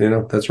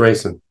that's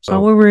racing.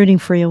 So we're rooting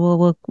for you.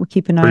 We'll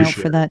keep an eye out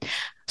for that.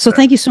 So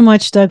thank you so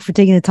much, Doug, for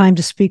taking the time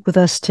to speak with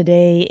us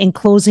today. In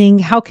closing,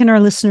 how can our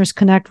listeners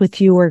connect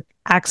with you or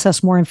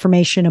access more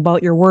information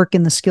about your work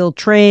in the skilled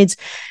trades,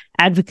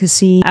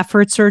 advocacy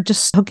efforts, or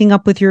just hooking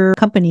up with your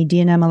company,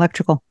 D&M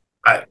Electrical?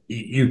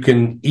 You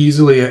can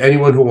easily,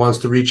 anyone who wants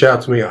to reach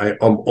out to me, I'm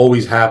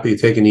always happy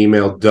to take an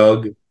email,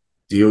 Doug,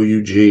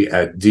 D-O-U-G,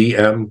 at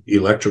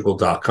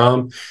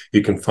dmelectrical.com.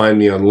 You can find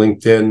me on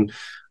LinkedIn.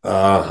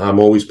 I'm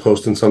always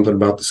posting something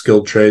about the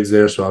skilled trades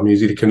there, so I'm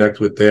easy to connect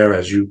with there,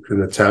 as you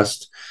can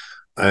attest.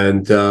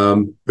 And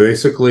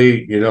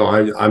basically,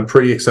 I'm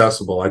pretty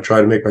accessible. I try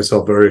to make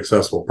myself very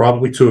accessible,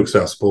 probably too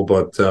accessible,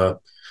 but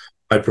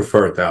I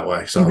prefer it that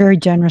way. So you're very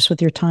generous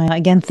with your time.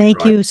 Again,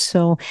 thank you.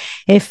 So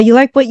if you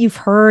like what you've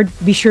heard,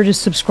 be sure to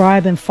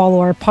subscribe and follow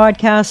our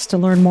podcast to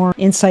learn more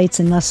insights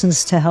and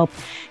lessons to help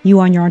you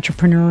on your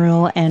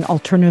entrepreneurial and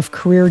alternative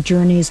career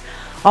journeys.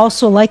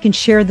 Also, like and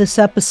share this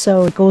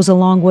episode. It goes a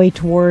long way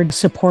toward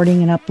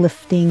supporting and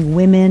uplifting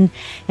women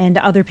and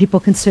other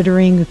people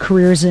considering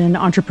careers in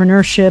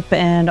entrepreneurship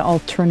and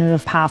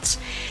alternative paths.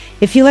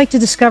 If you'd like to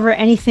discover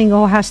anything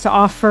O has to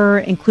offer,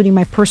 including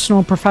my personal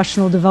and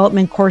professional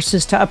development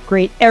courses to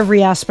upgrade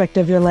every aspect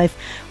of your life,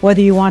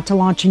 whether you want to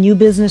launch a new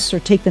business or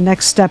take the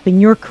next step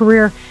in your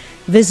career,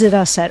 visit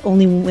us at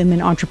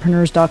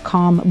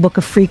onlywomenentrepreneurs.com. Book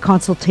a free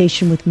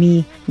consultation with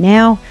me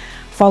now.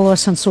 Follow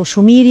us on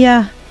social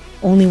media,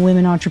 Only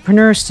Women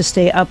Entrepreneurs, to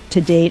stay up to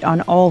date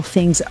on all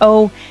things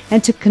O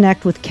and to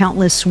connect with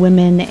countless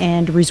women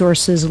and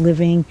resources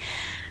living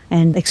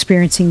and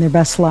experiencing their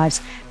best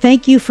lives.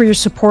 Thank you for your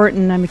support,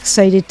 and I'm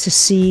excited to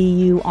see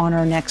you on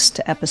our next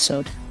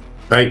episode.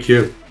 Thank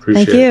you.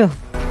 Appreciate it. Thank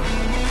you.